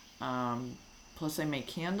 Plus, I make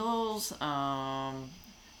candles. I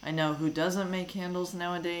know who doesn't make candles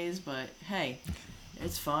nowadays, but hey,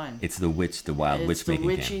 it's fun. It's the Wild Witch making candle. It's the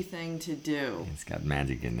witchy thing to do. It's got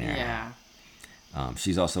magic in there. Yeah.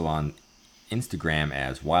 She's also on Instagram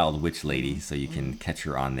as Wild Witch Lady, so you can catch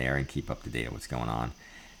her on there and keep up to date on what's going on.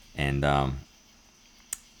 And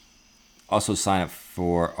also sign up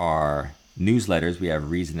for our newsletters. We have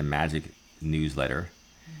Reason and Magic newsletter,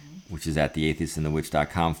 which is at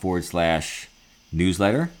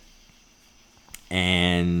theatheistandthewitch.com/newsletter.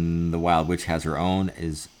 And the Wild Witch has her own,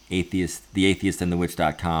 is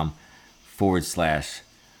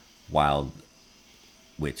theatheistandthewitch.com/Wild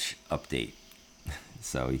Witch update.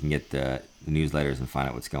 So you can get the newsletters and find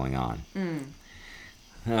out what's going on.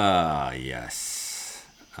 Yes.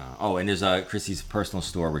 And there's Chrissy's personal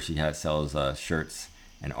store where she sells shirts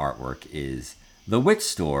and artwork is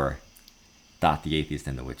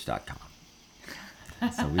thewitchstore.theatheistandthewitch.com.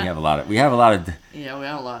 So we have a lot of we have a lot of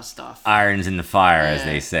stuff. Irons in the fire, as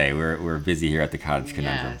they say. We're busy here at the Cottage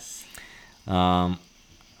Conundrum. Yes. I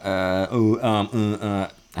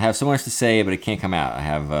have so much to say, but it can't come out. I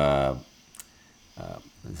have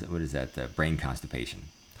what is that? Brain constipation.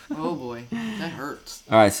 Oh boy, that hurts.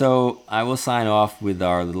 All right, so I will sign off with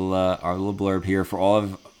our little blurb here for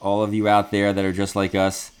all of you out there that are just like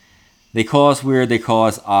us. They call us weird. They call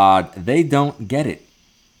us odd. They don't get it.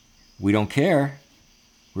 We don't care.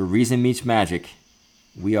 where reason meets magic.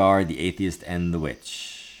 We are the Atheist and the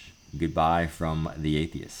Witch. Goodbye from the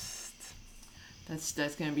Atheist.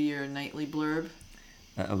 That's gonna be your nightly blurb.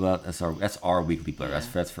 Well, that's our weekly blurb. Yeah.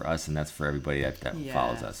 That's for us, and that's for everybody that Yeah.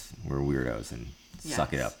 follows us. We're weirdos, and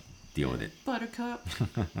suck it Yes. up. Deal with it. Buttercup.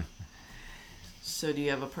 So do you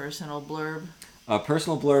have a personal blurb? A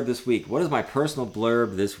personal blurb this week. What is my personal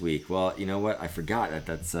blurb this week? Well, you know what? I forgot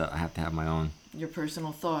that's I have to have my own. Your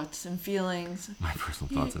personal thoughts and feelings. My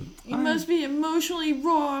personal thoughts. You must be emotionally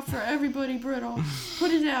raw for everybody, Brittle.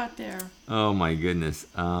 Put it out there. Oh my goodness.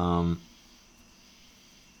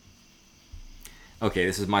 Okay,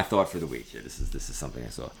 this is my thought for the week. Here, this is something I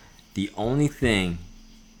saw. The only thing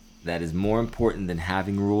that is more important than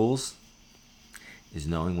having rules is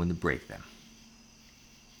knowing when to break them.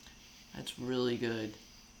 That's really good.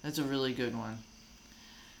 That's a really good one.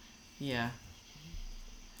 Yeah.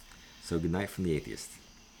 So good night from the Atheist.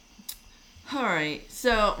 All right.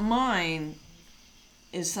 So mine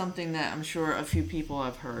is something that I'm sure a few people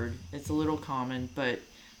have heard. It's a little common, but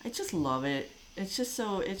I just love it. It's just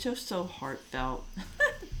so heartfelt.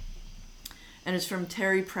 And it's from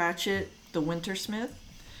Terry Pratchett, the Wintersmith.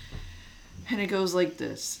 And it goes like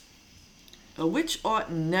this. A witch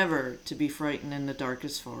ought never to be frightened in the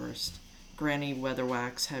darkest forest, Granny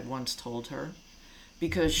Weatherwax had once told her,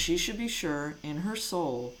 because she should be sure in her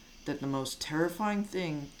soul that the most terrifying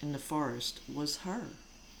thing in the forest was her.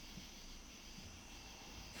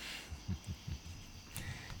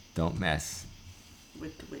 Don't mess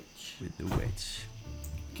With the witch. with the witch.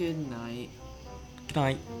 Good night. Good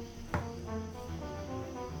night.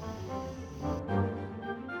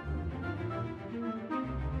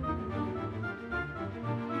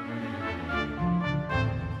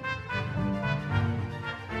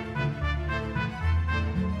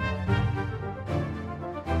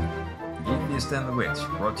 The Atheist and the Witch,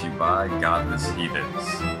 brought to you by Godless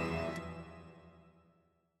Heathens.